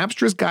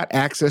 Apstra's got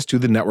access to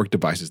the network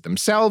devices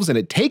themselves, and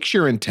it takes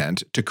your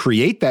intent to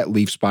create that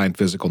leaf-spine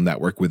physical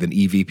network with an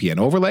EVPN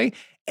overlay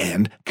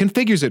and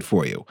configures it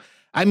for you.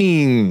 I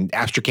mean,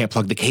 Apstra can't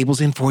plug the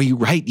cables in for you,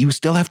 right? You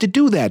still have to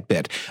do that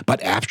bit.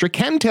 But Apstra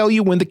can tell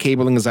you when the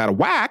cabling is out of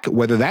whack,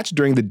 whether that's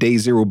during the day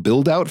 0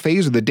 build-out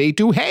phase or the day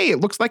 2, hey,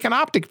 it looks like an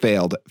optic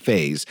failed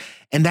phase.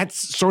 And that's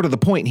sort of the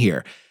point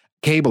here.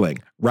 Cabling,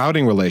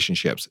 routing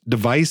relationships,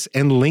 device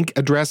and link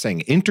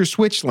addressing,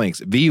 inter-switch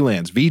links,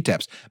 VLANs,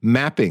 VTEPs,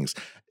 mappings,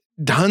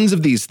 tons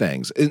of these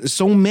things,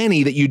 so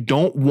many that you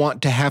don't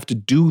want to have to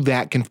do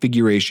that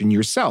configuration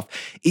yourself.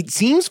 It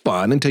seems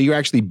fun until you're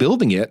actually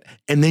building it,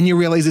 and then you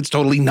realize it's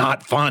totally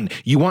not fun.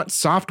 You want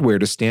software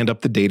to stand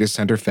up the data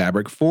center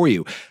fabric for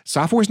you.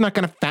 Software's not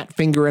going to fat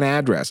finger an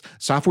address.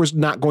 Software's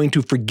not going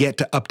to forget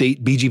to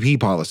update BGP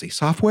policy.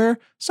 Software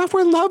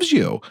loves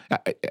you.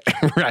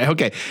 Right,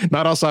 okay,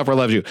 not all software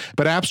loves you,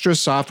 but Apstra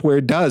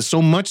software does,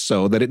 so much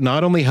so that it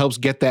not only helps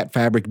get that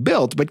fabric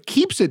built, but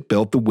keeps it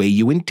built the way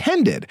you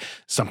intended.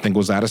 Something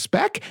goes out of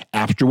spec,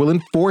 Apstra will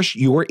enforce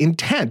your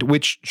intent,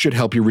 which should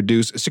help you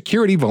reduce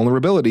security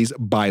vulnerabilities,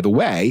 by the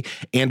way,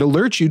 and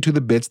alert you to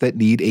the bits that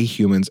need a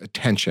human's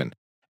attention.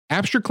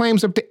 Apstra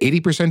claims up to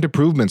 80%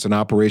 improvements in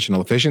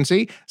operational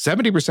efficiency,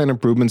 70%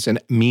 improvements in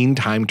mean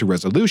time to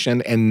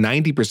resolution, and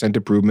 90%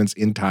 improvements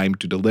in time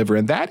to deliver.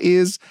 And that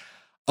is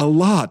a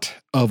lot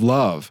of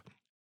love.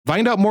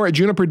 Find out more at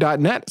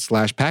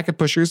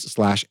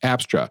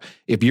juniper.net/packetpushers/Apstra.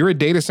 If you're a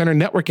data center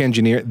network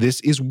engineer, this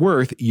is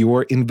worth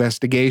your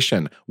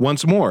investigation.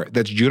 Once more,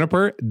 that's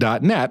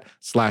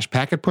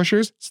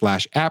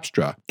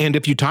juniper.net/packetpushers/Apstra. And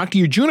if you talk to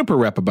your Juniper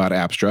rep about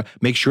Apstra,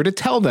 make sure to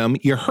tell them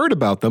you heard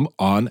about them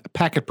on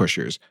Packet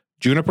Pushers.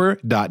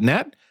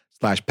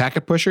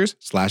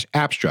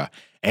 juniper.net/packetpushers/Apstra.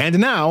 And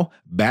now,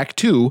 back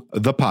to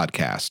the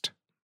podcast.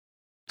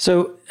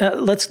 So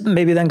let's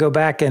maybe then go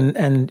back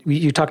and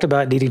you talked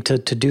about needing to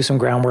do some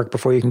groundwork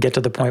before you can get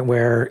to the point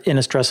where in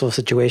a stressful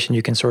situation,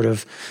 you can sort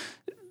of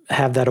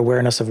have that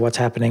awareness of what's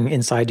happening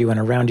inside you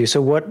and around you.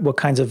 So what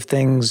kinds of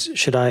things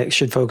should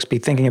folks be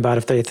thinking about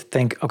if they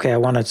think, okay, I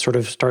want to sort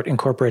of start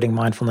incorporating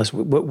mindfulness?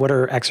 What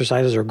are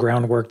exercises or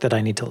groundwork that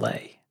I need to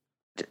lay?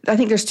 I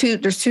think there's two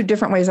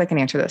different ways I can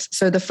answer this.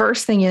 So the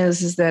first thing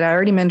is that I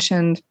already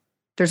mentioned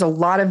there's a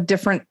lot of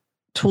different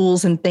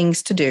tools and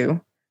things to do.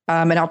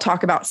 And I'll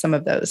talk about some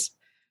of those.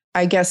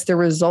 I guess the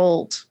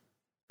result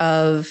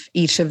of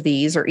each of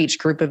these or each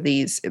group of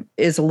these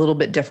is a little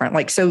bit different.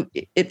 Like, so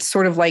it's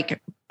sort of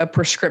like a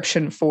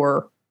prescription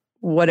for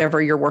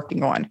whatever you're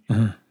working on.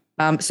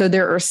 Mm-hmm. So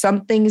there are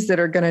some things that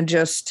are going to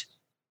just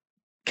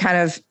kind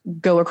of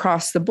go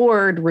across the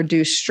board,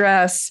 reduce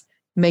stress,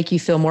 make you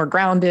feel more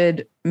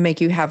grounded,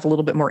 make you have a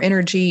little bit more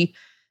energy,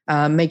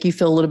 make you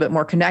feel a little bit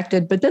more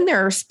connected. But then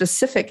there are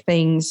specific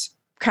things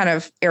kind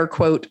of air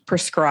quote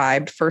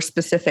prescribed for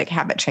specific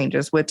habit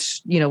changes,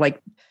 which,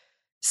 like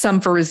some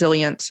for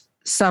resilience,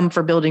 some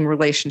for building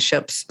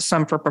relationships,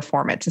 some for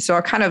performance. And so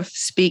I'll kind of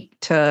speak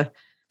to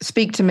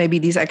maybe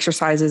these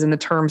exercises in the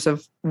terms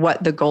of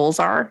what the goals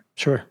are.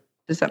 Sure.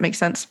 Does that make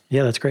sense?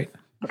 Yeah, that's great.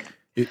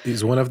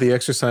 Is one of the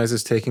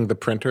exercises taking the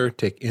printer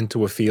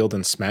into a field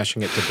and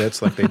smashing it to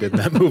bits like they did in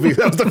that movie?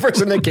 That was the first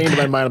thing that came to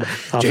my mind.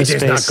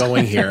 JJ's not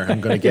going here, I'm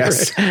going to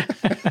guess.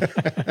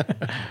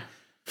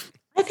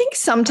 I think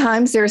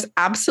sometimes there's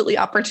absolutely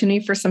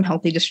opportunity for some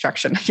healthy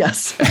destruction.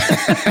 Yes.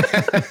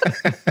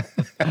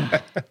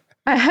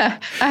 I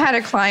had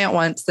a client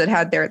once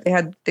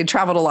that they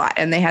traveled a lot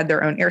and they had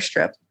their own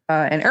airstrip,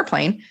 an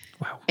airplane.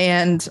 Wow.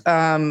 And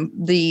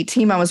the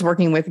team I was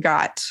working with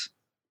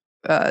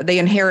they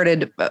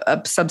inherited a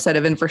subset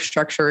of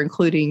infrastructure,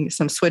 including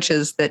some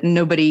switches that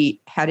nobody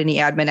had any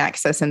admin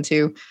access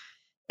into.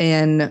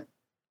 And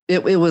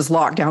it was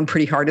locked down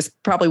pretty hard. It's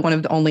probably one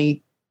of the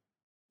only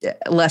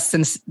less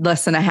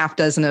than a half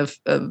dozen of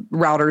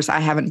routers I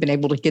haven't been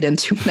able to get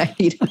into when I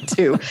needed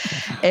to.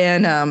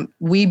 And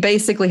we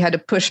basically had to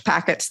push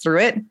packets through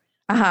it.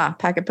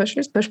 Packet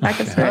pushers, push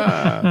packets through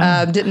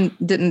it.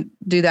 Didn't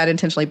do that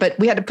intentionally, but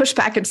we had to push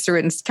packets through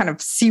it and kind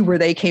of see where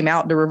they came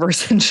out to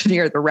reverse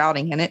engineer the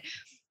routing in it.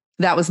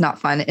 That was not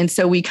fun. And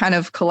so we kind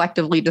of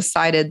collectively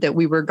decided that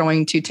we were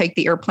going to take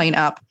the airplane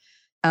up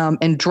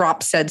and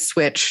drop said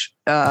switch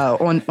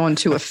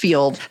onto a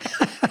field.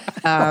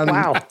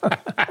 Wow.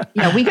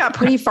 Yeah, we got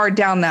pretty far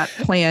down that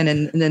plan,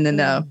 and then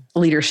the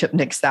leadership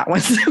nixed that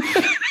one.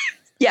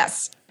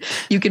 Yes,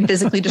 you can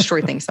physically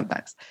destroy things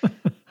sometimes.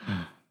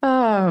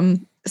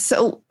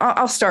 So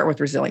I'll start with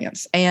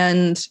resilience.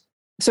 And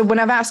so when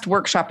I've asked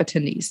workshop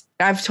attendees,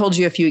 I've told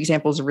you a few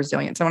examples of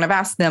resilience. And when I've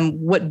asked them,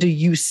 what do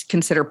you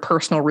consider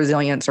personal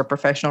resilience or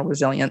professional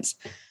resilience?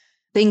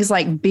 Things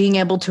like being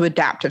able to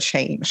adapt to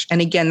change.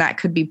 And again, that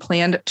could be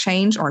planned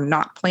change or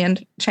not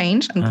planned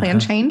change,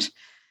 unplanned change.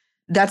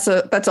 That's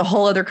a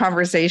whole other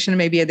conversation.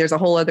 Maybe there's a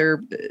whole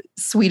other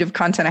suite of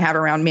content I have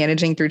around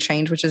managing through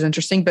change, which is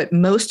interesting. But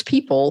most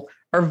people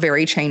are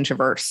very change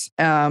averse.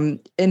 And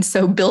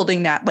so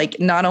building that, like,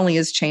 not only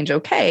is change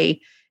okay,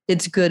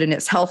 it's good and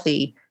it's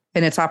healthy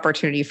and it's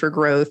opportunity for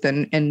growth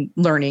and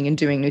learning and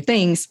doing new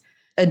things.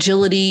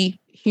 Agility,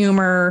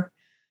 humor,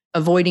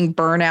 avoiding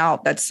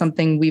burnout. That's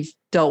something we've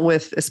dealt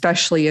with,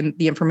 especially in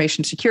the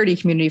information security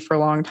community for a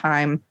long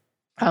time.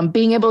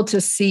 Being able to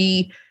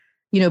see,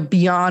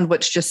 beyond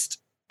what's just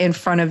in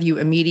front of you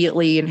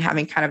immediately and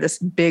having kind of this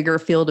bigger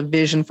field of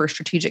vision for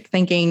strategic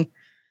thinking.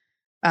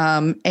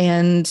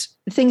 And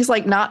things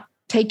like not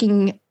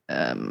taking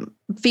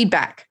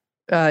feedback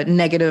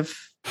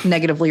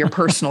negatively or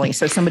personally.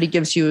 So somebody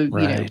gives you,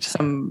 right.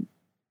 some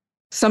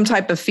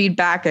type of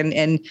feedback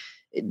and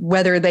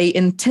whether they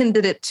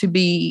intended it to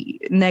be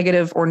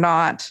negative or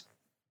not,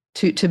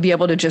 to be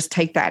able to just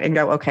take that and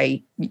go,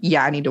 okay,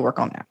 yeah, I need to work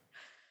on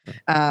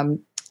that.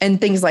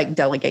 And things like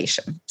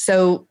delegation.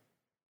 So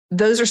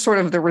those are sort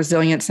of the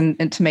resilience,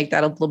 and to make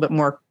that a little bit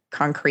more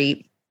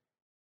concrete,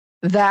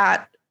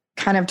 that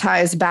kind of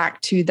ties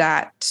back to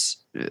that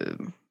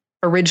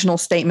original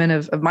statement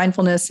of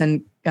mindfulness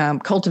and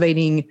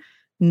cultivating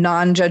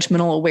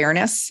non-judgmental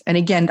awareness. And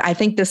again, I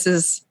think this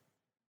is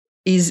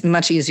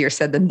much easier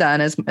said than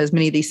done, as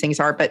many of these things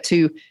are, but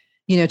to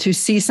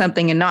see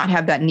something and not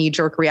have that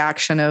knee-jerk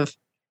reaction of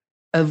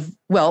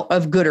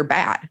good or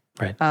bad.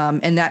 Right.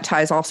 And that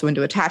ties also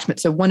into attachment.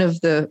 So one of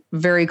the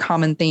very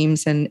common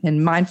themes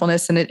in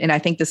mindfulness, and I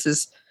think this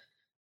is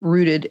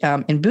rooted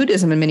in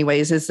Buddhism in many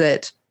ways, is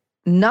that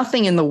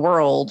nothing in the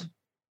world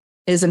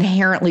is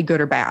inherently good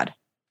or bad.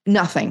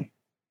 Nothing.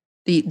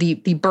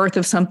 the birth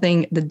of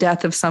something, the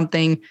death of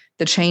something,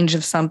 the change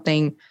of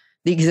something,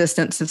 the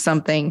existence of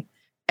something.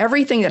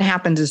 Everything that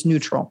happens is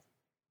neutral.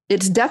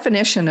 Its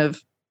definition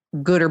of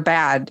good or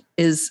bad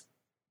is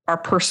our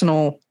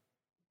personal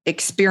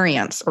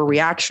experience or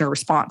reaction or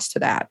response to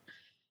that.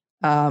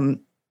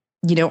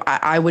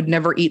 I would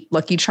never eat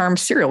Lucky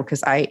Charms cereal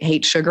because I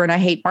hate sugar and I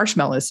hate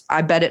marshmallows.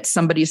 I bet it's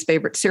somebody's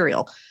favorite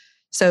cereal.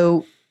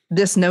 So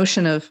this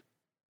notion of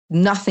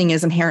nothing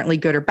is inherently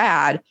good or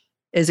bad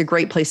is a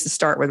great place to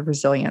start with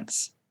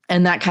resilience.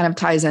 And that kind of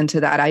ties into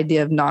that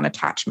idea of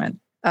non-attachment.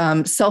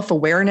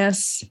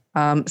 Self-awareness,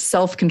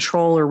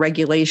 self-control or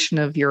regulation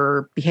of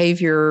your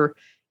behavior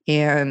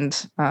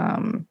and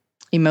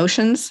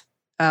emotions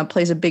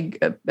plays a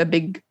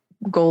big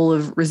goal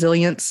of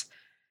resilience.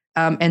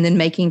 And then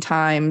making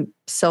time,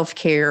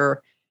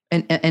 self-care,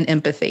 and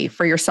empathy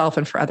for yourself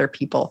and for other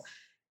people.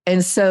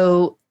 And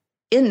so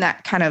in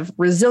that kind of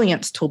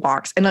resilience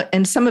toolbox,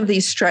 and some of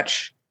these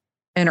stretch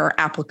and are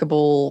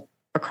applicable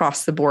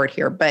across the board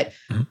here, but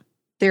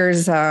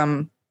there's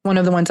one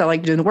of the ones I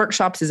like to do in the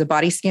workshops is a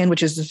body scan,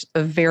 which is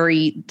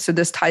so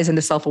this ties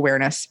into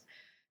self-awareness.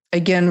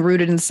 Again,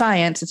 rooted in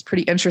science, it's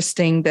pretty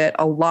interesting that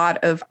a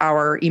lot of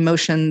our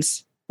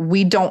emotions,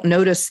 we don't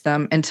notice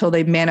them until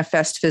they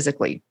manifest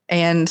physically.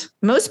 And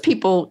most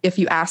people, if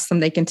you ask them,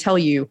 they can tell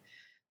you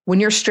when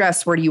you're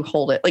stressed, where do you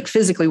hold it? Like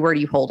physically, where do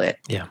you hold it?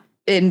 Yeah.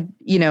 And,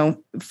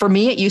 for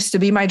me, it used to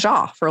be my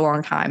jaw for a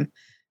long time.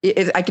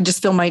 I could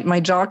just feel my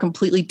jaw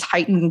completely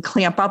tighten and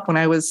clamp up when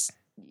I was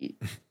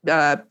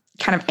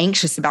kind of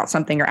anxious about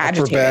something or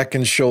agitated. Upper back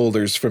and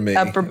shoulders for me.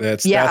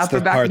 That's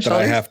the part that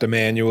I have to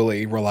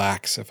manually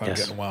relax if I'm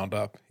getting wound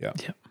up. Yeah.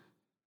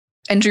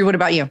 Andrew, what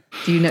about you?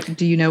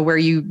 Do you know where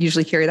you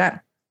usually carry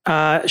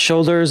that?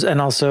 Shoulders,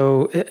 and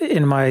also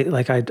in my,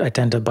 I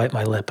tend to bite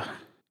my lip.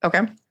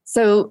 Okay.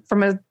 So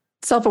from a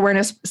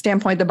self-awareness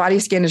standpoint, the body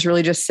scan is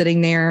really just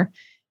sitting there,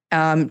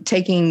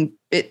 taking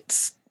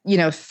it's,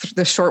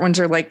 the short ones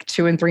are like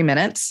 2 and 3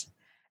 minutes,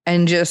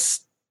 and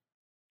just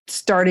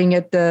starting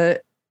at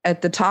the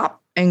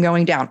top and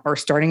going down, or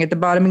starting at the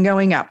bottom and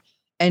going up,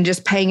 and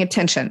just paying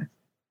attention.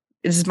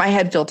 Does my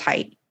head feel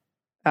tight?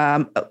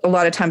 A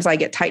lot of times I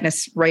get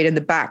tightness right in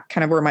the back,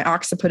 kind of where my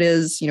occiput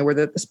is, where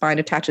the spine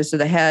attaches to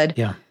the head.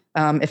 Yeah.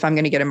 If I'm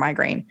going to get a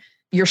migraine.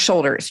 Your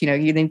shoulders,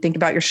 you then think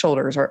about your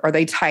shoulders. Are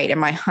they tight?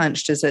 Am I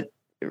hunched?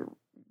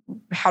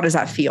 How does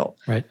that feel?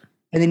 Right.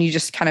 And then you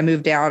just kind of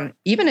move down,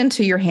 even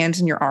into your hands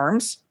and your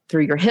arms,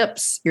 through your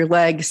hips, your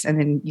legs, and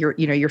then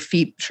your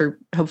feet are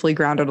hopefully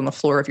grounded on the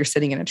floor if you're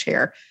sitting in a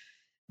chair.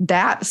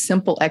 That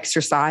simple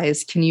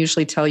exercise can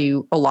usually tell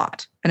you a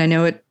lot. And I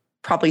know it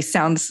probably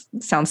sounds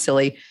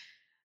silly,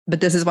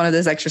 but this is one of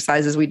those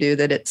exercises we do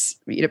that it's,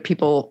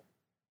 people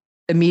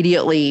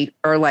immediately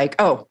are like,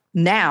 oh,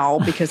 now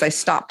because I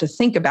stopped to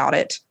think about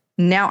it,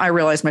 now I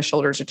realize my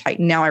shoulders are tight.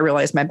 Now I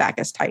realize my back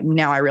is tight.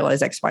 Now I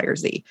realize X, Y, or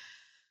Z.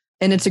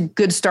 And it's a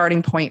good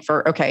starting point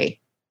for, okay,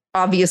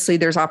 obviously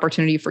there's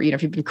opportunity for,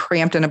 if you've been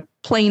cramped in a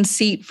plane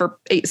seat for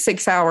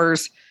 6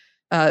 hours,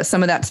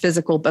 some of that's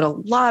physical, but a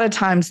lot of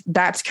times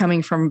that's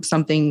coming from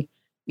something,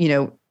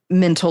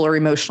 mental or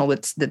emotional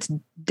that's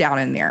down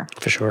in there.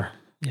 For sure.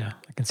 Yeah,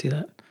 I can see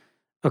that.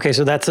 Okay,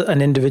 so that's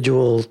an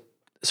individual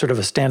sort of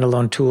a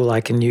standalone tool I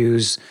can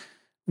use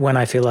when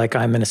I feel like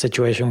I'm in a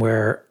situation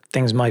where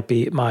things might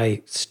be, my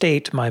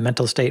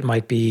mental state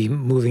might be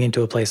moving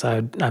into a place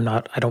I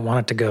don't want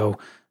it to go.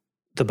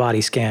 The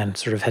body scan,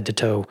 sort of head to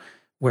toe.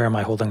 Where am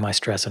I holding my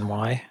stress and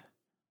why?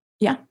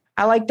 Yeah,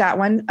 I like that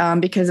one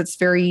because it's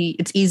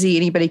easy.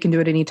 Anybody can do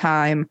it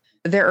anytime.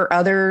 There are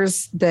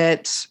others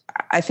that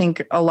I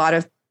think a lot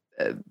of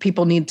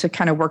people need to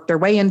kind of work their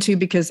way into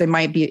because they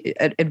might be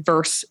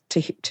adverse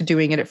to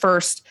doing it at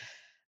first.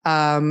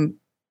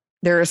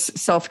 There's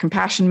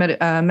self-compassion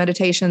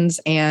meditations,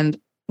 and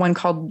one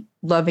called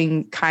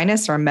loving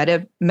kindness or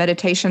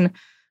meditation,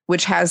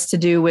 which has to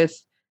do with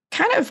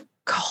kind of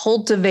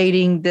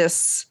cultivating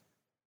this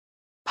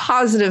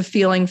positive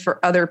feeling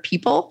for other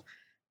people,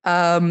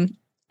 and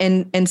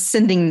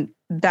sending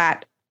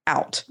that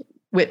out,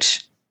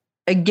 which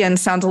again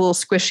sounds a little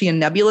squishy and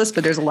nebulous,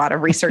 but there's a lot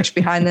of research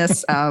behind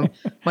this. One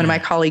of my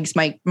colleagues,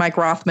 Mike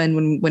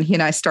Rothman, when he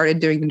and I started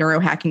doing the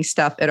neurohacking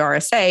stuff at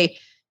RSA,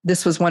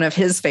 this was one of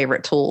his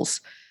favorite tools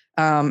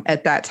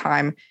at that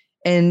time.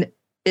 And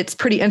it's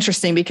pretty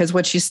interesting because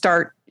what you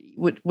start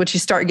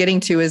getting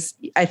to is,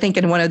 I think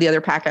in one of the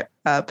other Packet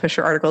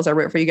Pusher articles I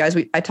wrote for you guys,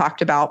 I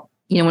talked about,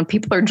 when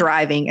people are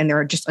driving and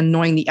they're just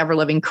annoying the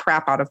ever-living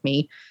crap out of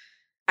me,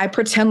 I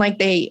pretend like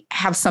they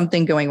have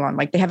something going on,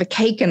 like they have a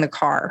cake in the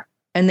car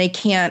and they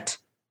can't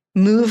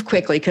move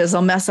quickly because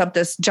they'll mess up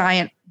this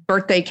giant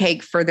birthday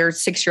cake for their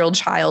 6-year-old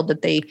child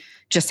that they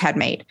just had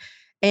made.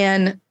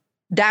 And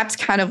that's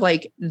kind of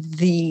like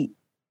the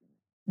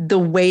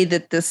way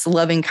that this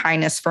loving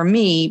kindness for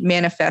me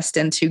manifests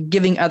into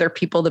giving other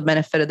people the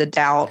benefit of the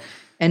doubt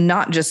and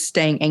not just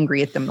staying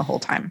angry at them the whole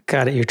time.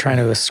 Got it. You're trying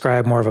to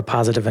ascribe more of a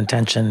positive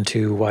intention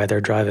to why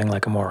they're driving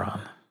like a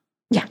moron.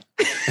 Yeah.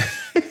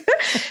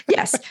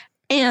 Yes.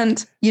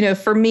 And,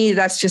 for me,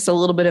 that's just a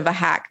little bit of a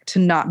hack to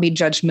not be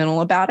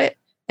judgmental about it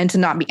and to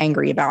not be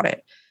angry about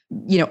it.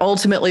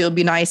 Ultimately it would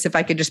be nice if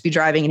I could just be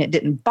driving and it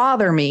didn't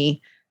bother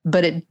me,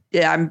 but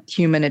I'm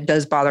human. It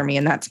does bother me.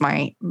 And that's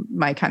my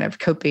kind of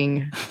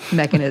coping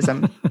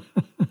mechanism.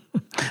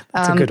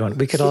 That's a good one.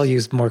 We could all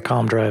use more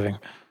calm driving.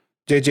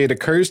 JJ, it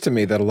occurs to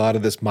me that a lot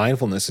of this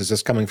mindfulness is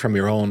just coming from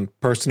your own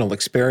personal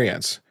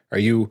experience. Are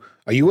you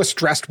a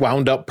stressed,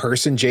 wound up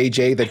person,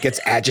 JJ, that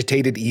gets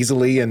agitated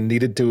easily and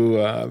needed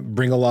to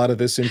bring a lot of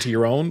this into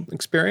your own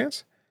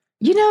experience?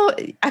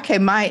 Okay,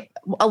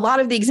 a lot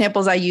of the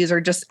examples I use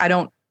are just, I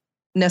don't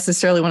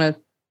necessarily want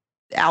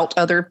to out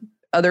other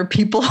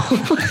people.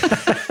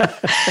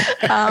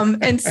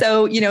 And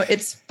so,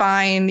 it's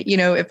fine.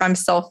 If I'm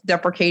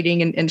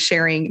self-deprecating and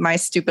sharing my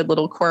stupid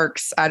little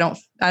quirks, I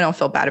don't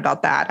feel bad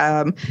about that.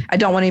 I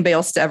don't want anybody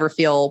else to ever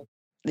feel,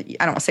 I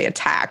don't want to say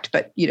attacked,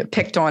 but,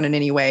 picked on in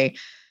any way.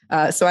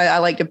 So I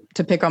like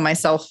to pick on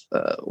myself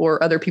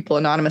or other people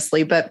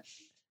anonymously, but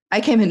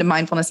I came into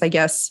mindfulness, I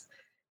guess,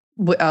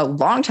 a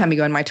long time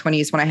ago in my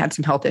 20s when I had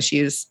some health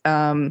issues.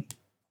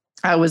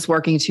 I was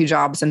working 2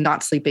 jobs and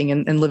not sleeping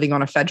and living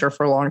on ephedra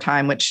for a long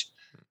time, which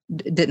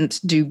didn't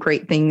do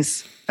great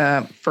things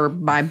for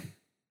my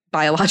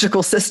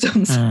biological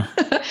systems.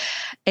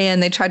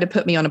 And they tried to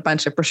put me on a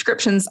bunch of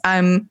prescriptions.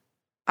 I'm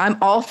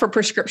all for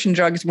prescription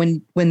drugs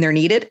when they're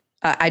needed.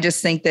 I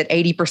just think that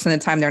 80% of the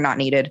time they're not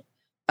needed.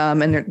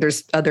 And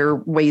there's other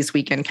ways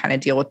we can kind of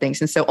deal with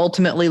things. And so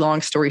ultimately, long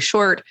story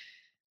short,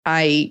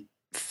 I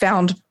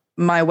found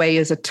my way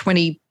as a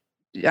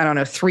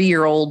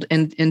 3-year-old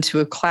into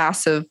a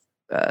class of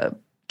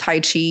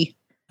Tai Chi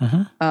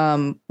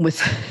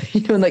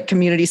with, like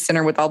community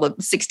center with all the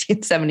 60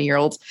 and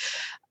 70-year-olds.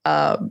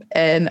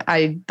 And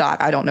I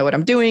thought, I don't know what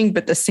I'm doing,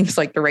 but this seems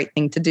like the right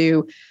thing to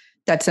do.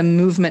 That's a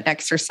movement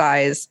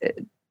exercise.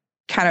 It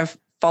kind of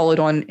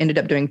ended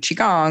up doing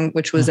Qigong,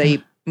 which was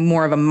a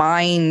more of a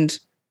mind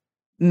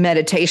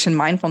meditation,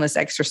 mindfulness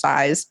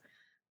exercise.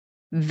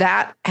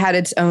 That had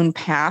its own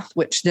path,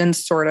 which then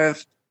sort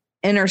of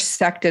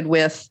intersected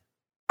with,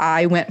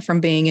 I went from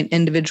being an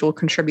individual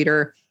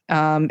contributor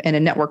and a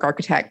network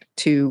architect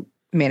to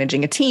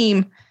managing a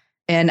team.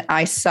 And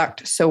I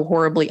sucked so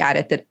horribly at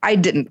it that I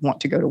didn't want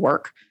to go to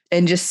work.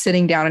 And just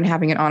sitting down and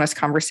having an honest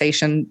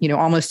conversation,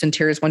 almost in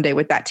tears one day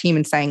with that team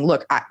and saying,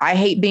 look, I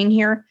hate being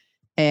here.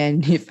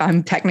 And if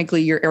I'm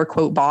technically your air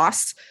quote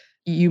boss,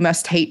 you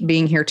must hate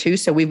being here too.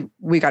 So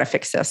we got to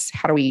fix this.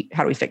 How do we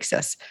fix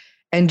this?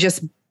 And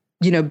just,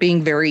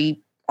 being very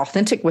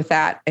authentic with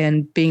that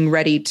and being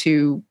ready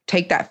to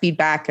take that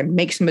feedback and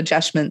make some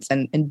adjustments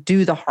and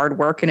do the hard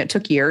work. And it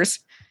took years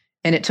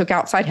and it took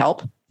outside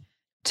help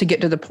to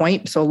get to the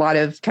point. So a lot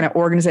of kind of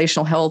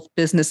organizational health,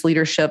 business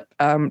leadership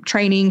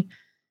training,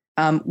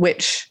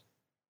 which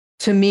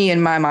to me,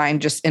 in my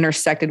mind, just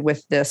intersected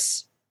with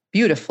this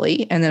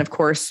beautifully. And then, of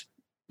course,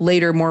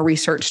 later, more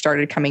research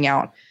started coming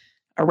out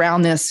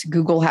around this.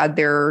 Google had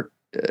their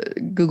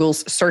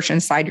Google's Search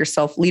Inside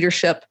Yourself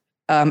Leadership,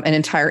 an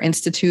entire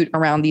institute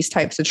around these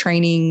types of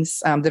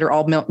trainings that are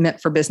all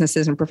meant for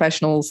businesses and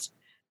professionals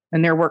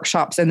and their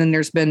workshops. And then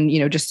there's been,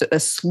 just a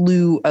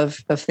slew of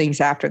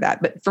things after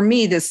that. But for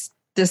me, this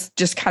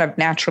just kind of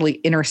naturally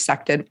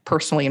intersected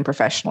personally and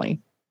professionally.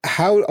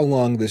 How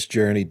along this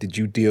journey did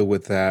you deal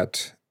with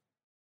that,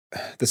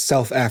 the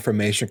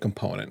self-affirmation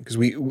component? Because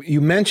you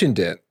mentioned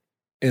it,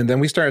 and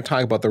then we started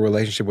talking about the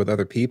relationship with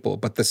other people,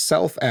 but the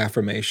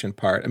self-affirmation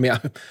part, I mean,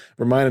 I'm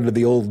reminded of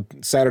the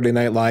old Saturday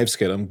Night Live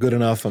skit, I'm good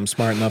enough, I'm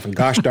smart enough, and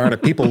gosh darn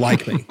it, people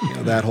like me,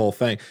 that whole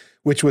thing,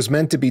 which was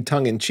meant to be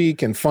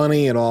tongue-in-cheek and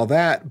funny and all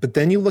that. But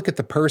then you look at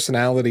the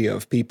personality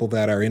of people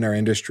that are in our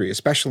industry,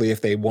 especially if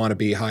they want to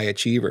be high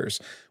achievers.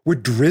 We're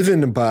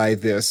driven by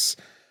this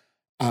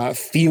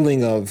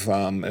feeling of,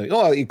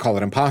 you call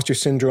it imposter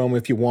syndrome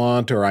if you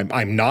want, or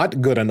I'm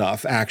not good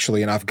enough,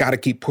 actually, and I've got to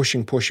keep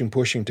pushing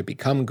to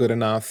become good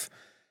enough.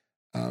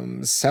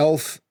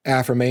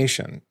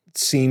 Self-affirmation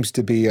seems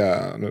to be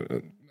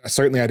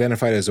certainly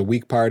identified as a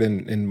weak part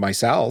in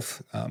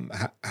myself.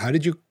 How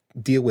did you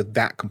deal with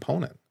that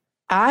component?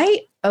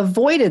 I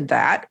avoided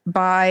that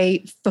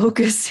by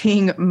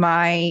focusing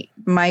my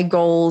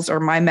goals or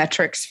my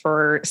metrics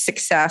for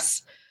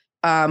success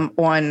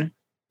on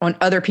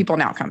other people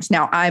and outcomes.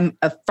 Now, I'm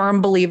a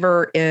firm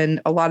believer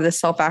in a lot of the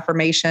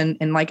self-affirmation.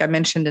 And like I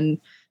mentioned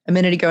a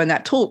minute ago in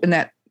that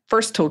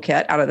first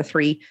toolkit out of the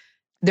 3,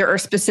 there are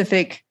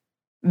specific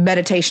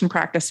meditation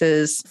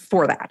practices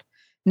for that.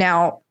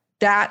 Now,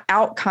 that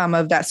outcome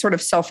of that sort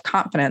of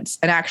self-confidence,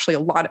 and actually a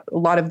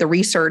lot of the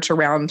research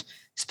around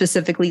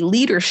specifically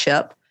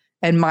leadership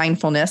and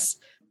mindfulness,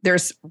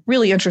 there's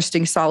really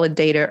interesting solid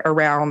data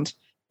around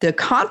the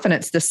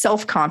confidence, the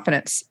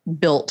self-confidence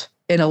built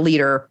in a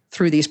leader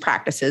through these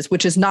practices,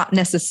 which is not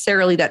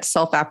necessarily that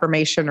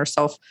self-affirmation or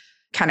self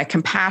kind of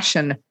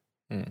compassion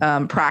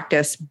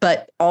practice,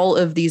 but all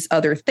of these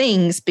other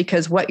things,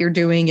 because what you're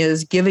doing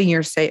is giving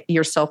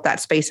yourself that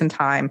space and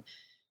time.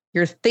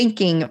 You're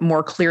thinking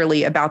more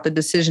clearly about the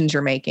decisions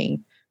you're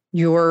making.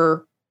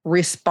 You're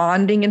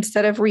responding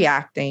instead of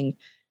reacting.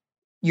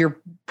 You're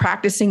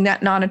practicing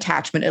that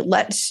non-attachment. It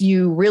lets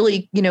you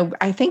really,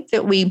 I think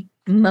that we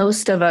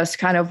most of us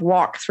kind of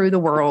walk through the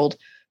world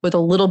with a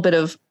little bit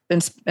of,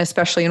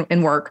 especially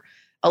in work,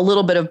 a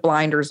little bit of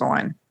blinders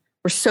on.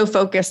 We're so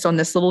focused on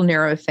this little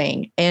narrow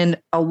thing. And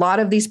a lot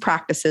of these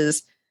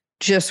practices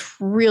just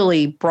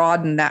really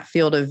broaden that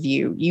field of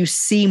view. You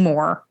see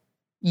more,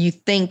 you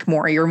think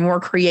more, you're more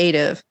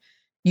creative,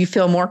 you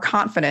feel more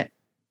confident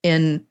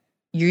in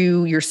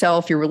you,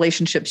 yourself, your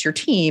relationships, your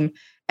team.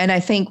 And I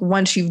think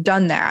once you've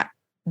done that,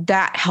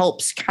 that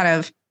helps kind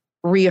of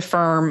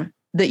reaffirm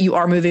that you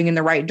are moving in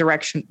the right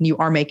direction, you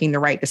are making the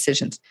right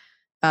decisions.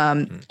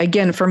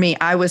 Again, for me,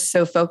 I was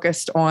so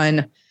focused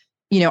on,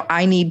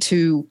 I need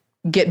to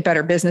get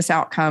better business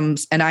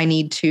outcomes and I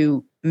need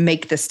to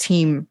make this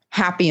team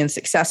happy and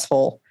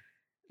successful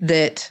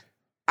that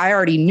I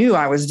already knew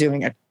I was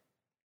doing a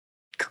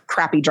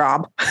crappy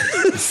job.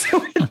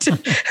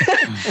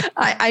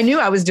 I knew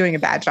I was doing a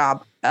bad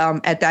job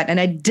at that, and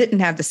I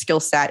didn't have the skill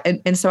set.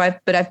 And so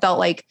I felt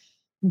like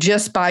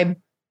just by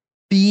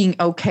being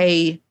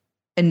okay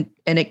and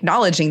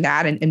acknowledging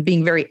that and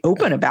being very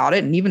open about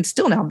it, and even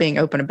still now being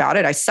open about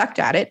it, I sucked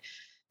at it.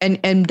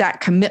 And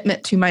that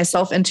commitment to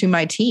myself and to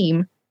my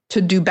team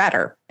to do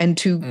better and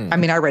to,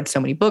 I read so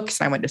many books,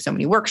 I went to so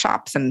many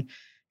workshops and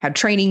had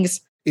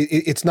trainings.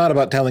 It's not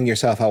about telling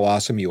yourself how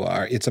awesome you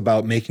are. It's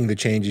about making the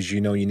changes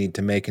you know you need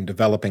to make and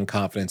developing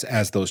confidence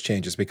as those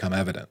changes become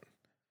evident.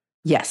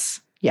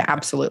 Yes. Yeah,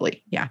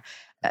 absolutely. Yeah.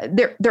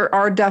 There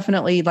are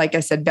definitely, like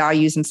I said,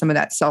 values in some of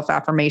that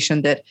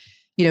self-affirmation that,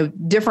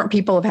 different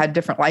people have had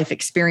different life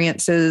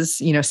experiences,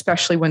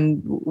 especially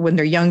when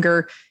they're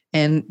younger.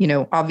 And,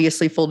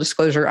 obviously, full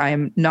disclosure, I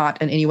am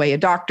not in any way a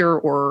doctor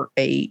or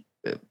a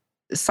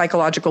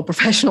psychological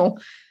professional.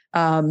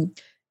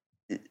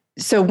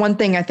 So one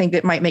thing I think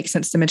that might make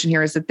sense to mention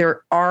here is that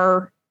there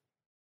are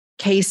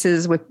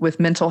cases with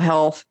mental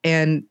health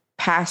and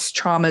past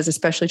traumas,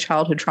 especially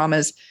childhood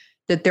traumas,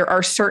 that there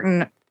are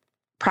certain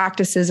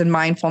practices in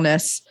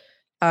mindfulness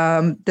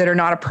that are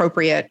not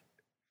appropriate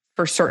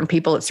for certain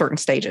people at certain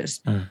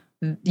stages.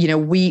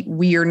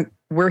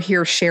 We're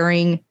here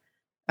sharing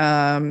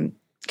kind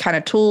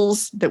of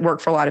tools that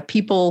work for a lot of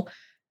people.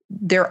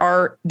 There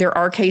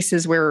are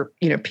cases where,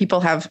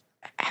 people have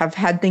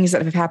had things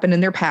that have happened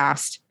in their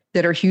past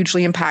that are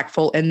hugely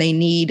impactful, and they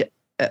need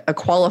a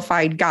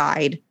qualified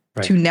guide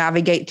to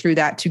navigate through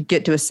that, to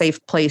get to a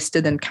safe place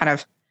to then kind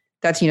of,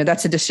 that's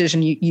a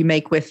decision you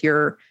make with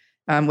your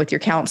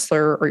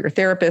counselor or your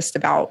therapist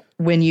about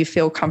when you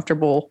feel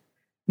comfortable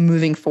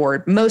moving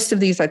forward. Most of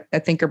these I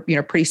think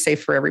are, pretty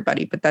safe for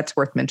everybody, but that's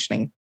worth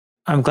mentioning.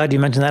 I'm glad you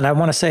mentioned that. And I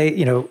want to say,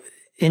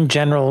 in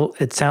general,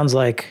 it sounds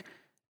like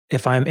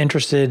if I'm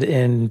interested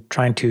in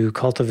trying to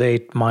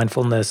cultivate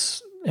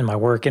mindfulness in my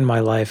work, in my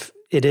life,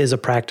 it is a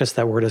practice.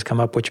 That word has come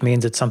up, which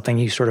means it's something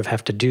you sort of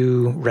have to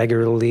do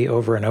regularly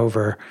over and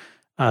over.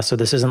 So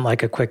this isn't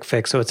like a quick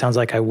fix. So it sounds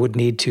like I would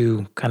need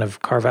to kind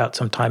of carve out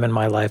some time in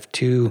my life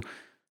to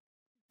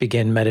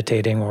begin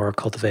meditating or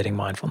cultivating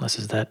mindfulness.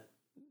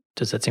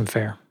 Does that seem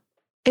fair?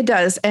 It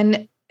does.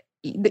 And,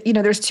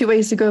 there's two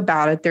ways to go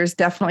about it. There's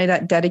definitely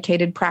that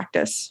dedicated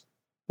practice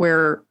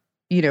where,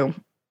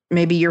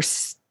 maybe you're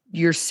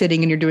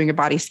sitting and you're doing a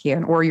body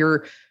scan, or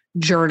you're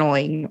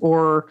journaling,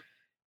 or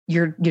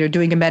you're,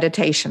 doing a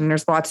meditation.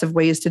 There's lots of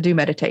ways to do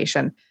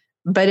meditation,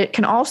 but it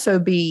can also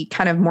be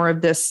kind of more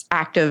of this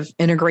active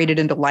integrated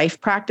into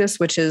life practice,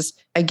 which is,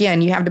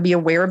 again, you have to be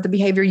aware of the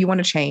behavior you want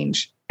to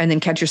change and then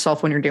catch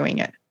yourself when you're doing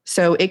it.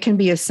 So it can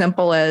be as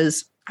simple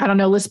as, I don't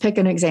know, let's pick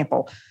an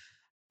example.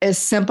 As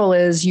simple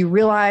as you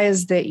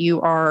realize that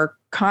you are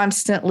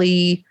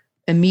constantly,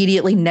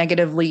 immediately,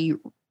 negatively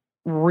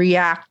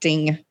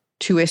reacting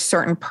to a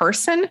certain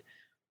person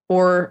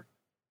or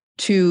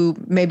to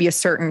maybe a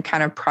certain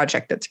kind of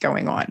project that's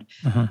going on.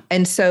 Uh-huh.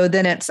 And so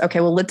then it's, okay,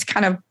 well, let's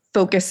kind of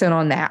focus in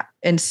on that.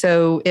 And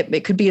so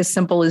it could be as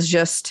simple as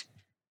just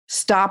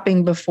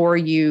stopping before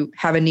you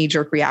have a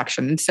knee-jerk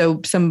reaction. And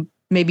so some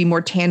maybe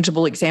more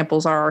tangible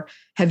examples are,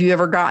 have you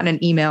ever gotten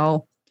an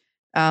email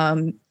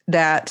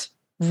that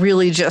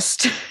really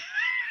just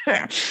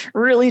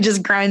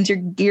grinds your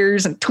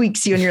gears and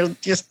tweaks you, and you're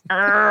just,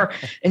 and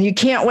you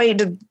can't wait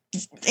to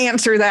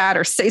answer that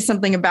or say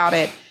something about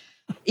it?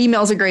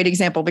 Email is a great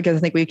example because I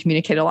think we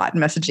communicate a lot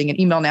in messaging and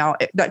email now.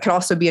 That could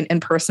also be an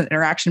in-person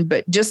interaction,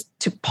 but just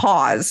to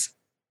pause.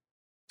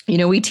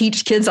 We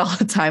teach kids all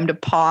the time to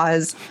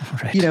pause,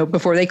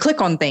 before they click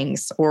on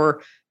things,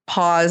 or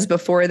pause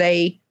before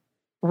they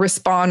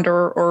respond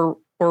or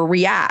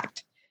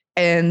react.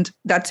 And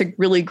that's a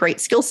really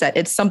great skill set.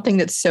 It's something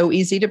that's so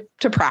easy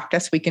to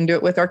practice. We can do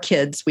it with our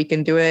kids. We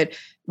can do it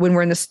when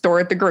we're in the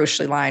store at the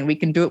grocery line. We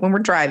can do it when we're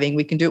driving.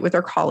 We can do it with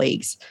our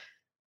colleagues.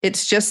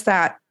 It's just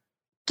that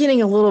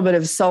getting a little bit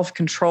of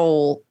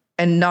self-control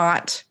and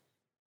not,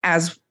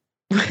 as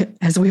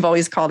we've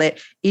always called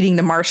it, eating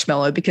the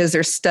marshmallow, because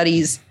there's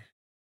studies.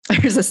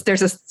 There's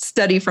a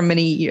study from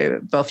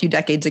a few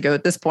decades ago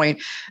at this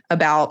point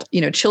about,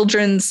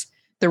 children's,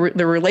 the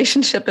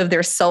relationship of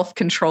their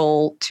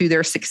self-control to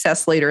their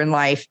success later in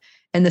life.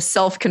 And the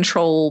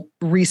self-control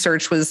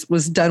research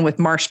was done with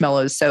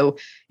marshmallows. So,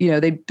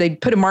 they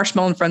put a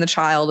marshmallow in front of the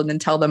child and then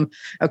tell them,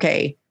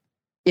 okay,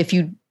 if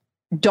you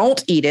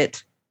don't eat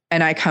it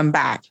and I come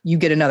back, you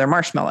get another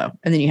marshmallow,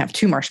 and then you have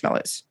 2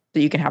 marshmallows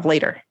that you can have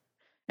later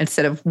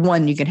instead of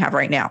 1 you can have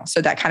right now.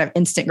 So that kind of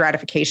instant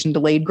gratification,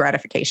 delayed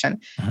gratification.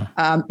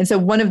 And so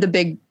one of the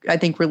big, I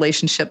think,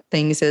 relationship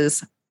things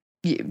is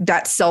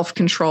that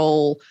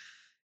self-control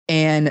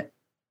and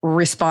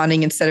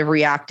responding instead of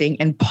reacting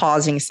and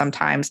pausing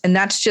sometimes. And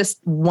that's just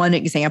one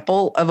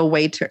example of a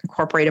way to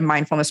incorporate a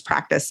mindfulness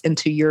practice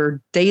into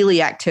your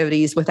daily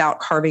activities without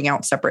carving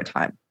out separate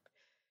time.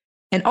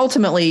 And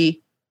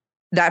ultimately,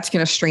 that's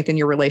going to strengthen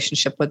your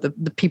relationship with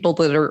the people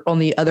that are on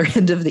the other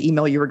end of the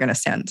email you were going to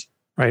send.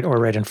 Right. Or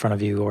right in front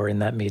of you or in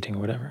that meeting,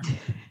 whatever.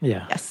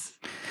 Yeah. Yes.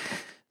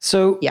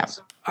 So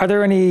are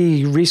there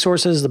any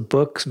resources, the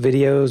books,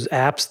 videos,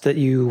 apps that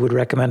you would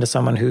recommend to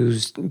someone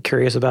who's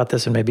curious about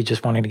this and maybe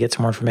just wanting to get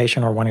some more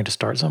information or wanting to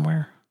start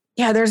somewhere?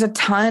 Yeah, there's a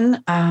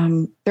ton.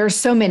 There's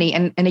so many.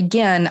 And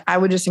again, I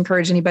would just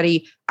encourage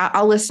anybody,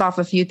 I'll list off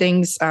a few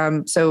things.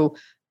 So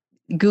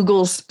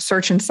Google's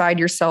Search Inside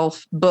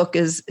Yourself book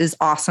is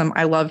awesome.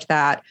 I loved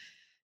that.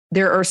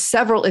 There are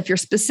several, if you're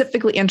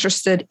specifically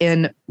interested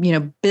in,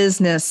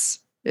 business,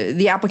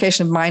 the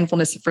application of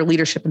mindfulness for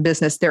leadership and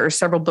business, there are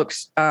several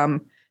books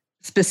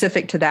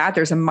specific to that.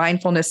 There's a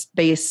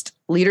mindfulness-based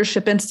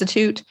leadership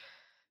institute.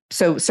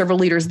 So several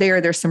leaders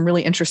there. There's some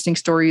really interesting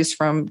stories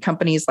from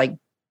companies like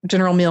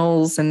General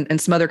Mills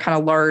and some other kind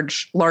of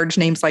large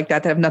names like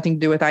that have nothing to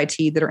do with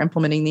IT that are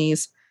implementing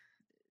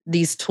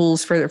these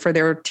tools for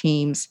their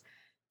teams.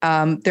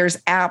 There's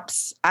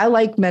apps. I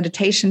like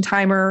Meditation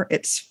Timer.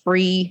 It's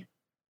free.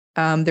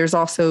 There's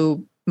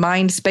also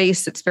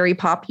Mindspace. It's very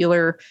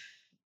popular.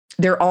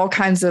 There are all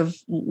kinds of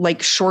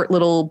like short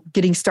little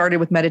getting started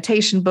with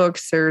meditation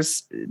books.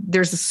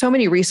 There's so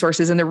many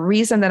resources. And the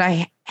reason that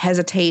I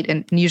hesitate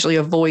and usually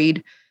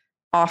avoid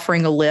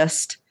offering a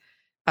list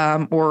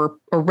or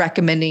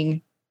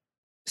recommending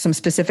some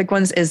specific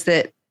ones is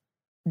that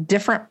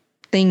different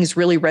things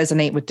really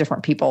resonate with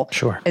different people.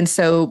 Sure. And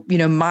so,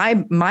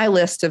 my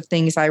list of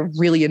things I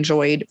really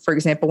enjoyed, for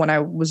example, when I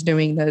was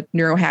doing the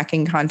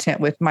neurohacking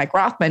content with Mike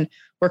Rothman,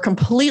 were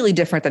completely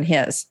different than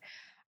his.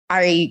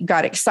 I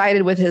got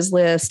excited with his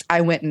list. I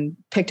went and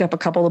picked up a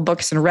couple of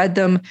books and read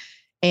them.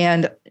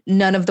 And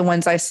none of the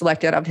ones I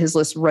selected out of his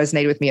list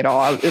resonated with me at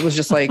all. It was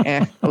just like,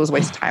 it was a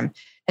waste of time.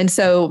 And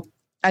so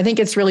I think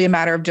it's really a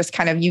matter of just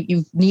kind of,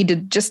 you need to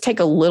just take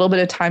a little bit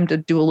of time to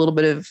do a little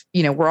bit of,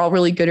 we're all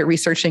really good at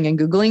researching and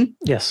Googling.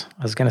 Yes.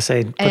 I was going to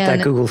say, put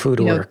that Google foo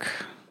to work.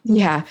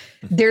 Yeah.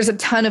 There's a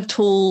ton of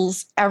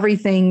tools,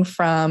 everything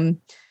from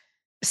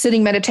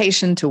sitting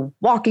meditation to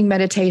walking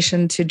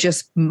meditation to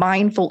just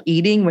mindful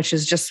eating, which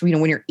is just,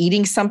 when you're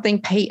eating something,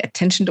 pay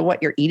attention to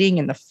what you're eating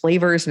and the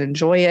flavors and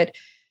enjoy it.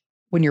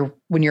 When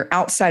you're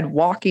outside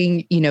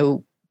walking,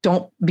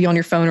 don't be on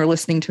your phone or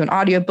listening to an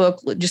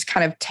audiobook. Just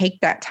kind of take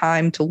that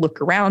time to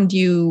look around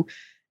you,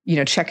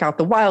 check out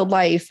the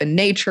wildlife and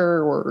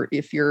nature, or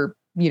if you're,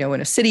 in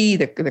a city,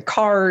 the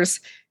cars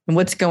and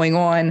what's going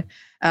on.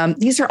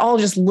 These are all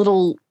just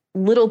little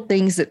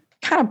things that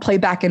kind of play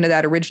back into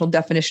that original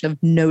definition of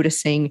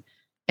noticing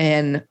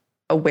and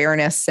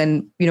awareness.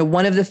 And,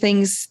 one of the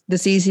things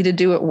that's easy to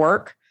do at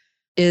work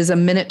is a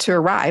minute to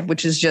arrive,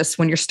 which is just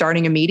when you're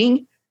starting a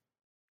meeting,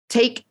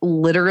 take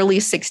literally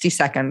 60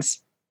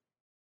 seconds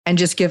and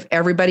just give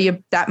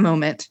everybody that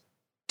moment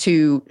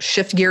to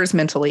shift gears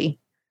mentally,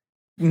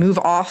 move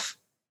off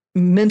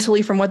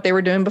mentally from what they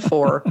were doing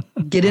before,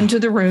 get into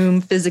the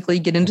room physically,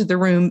 get into the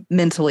room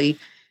mentally,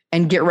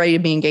 and get ready to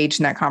be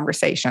engaged in that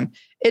conversation.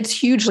 It's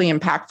hugely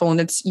impactful,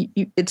 and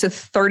it's a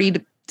 30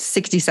 to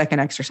 60 second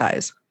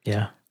exercise.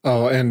 Yeah.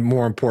 Oh, and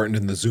more important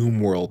in the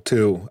Zoom world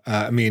too.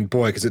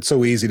 Because it's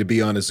so easy to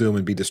be on a Zoom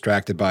and be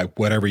distracted by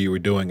whatever you were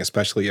doing,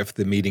 especially if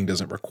the meeting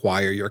doesn't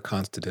require your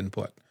constant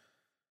input.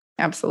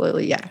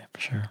 Absolutely. Yeah.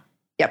 For sure.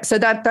 Yep. So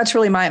that's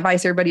really my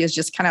advice. Everybody is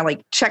just kind of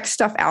like check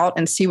stuff out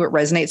and see what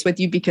resonates with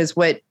you, because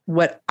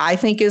what I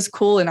think is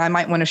cool and I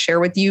might want to share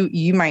with you,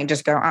 you might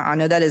just go,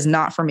 no, that is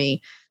not for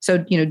me. So,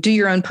 do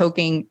your own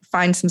poking,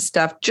 find some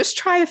stuff, just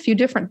try a few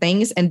different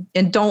things and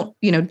don't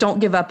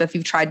give up if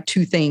you've tried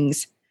 2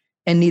 things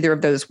and neither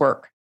of those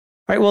work.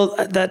 All right. Well,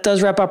 that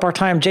does wrap up our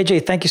time.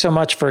 JJ, thank you so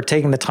much for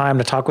taking the time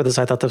to talk with us.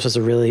 I thought this was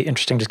a really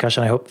interesting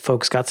discussion. I hope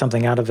folks got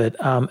something out of it.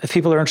 If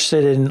people are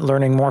interested in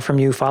learning more from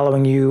you,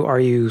 following you,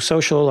 are you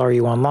social? Are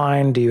you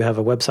online? Do you have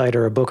a website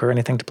or a book or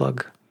anything to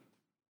plug?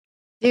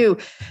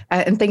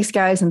 And thanks,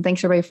 guys. And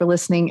thanks, everybody, for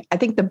listening. I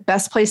think the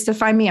best place to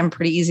find me, I'm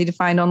pretty easy to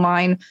find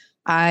online.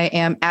 I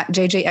am at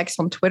JJX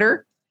on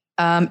Twitter.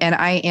 And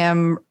I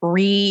am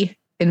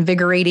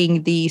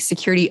reinvigorating the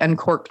Security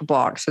Uncorked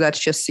blog. So that's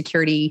just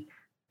Security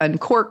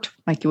Uncorked,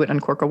 like you would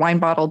uncork a wine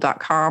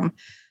bottle.com.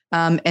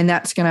 And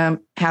that's going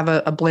to have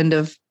a blend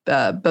of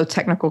both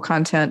technical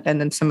content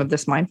and then some of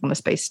this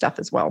mindfulness-based stuff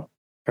as well.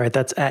 All right,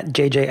 that's at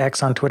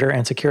JJX on Twitter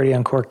and Security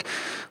Uncorked.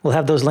 We'll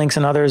have those links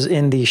and others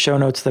in the show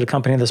notes that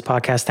accompany this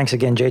podcast. Thanks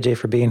again, JJ,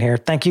 for being here.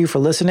 Thank you for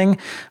listening.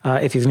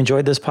 If you've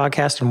enjoyed this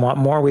podcast and want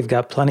more, we've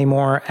got plenty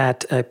more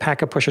at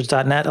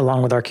packetpushers.net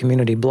along with our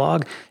community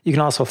blog. You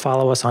can also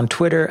follow us on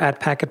Twitter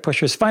at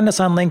packetpushers. Find us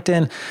on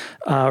LinkedIn,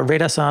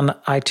 rate us on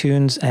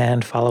iTunes,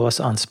 and follow us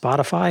on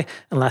Spotify.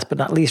 And last but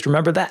not least,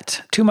 remember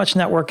that too much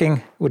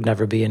networking would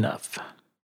never be enough.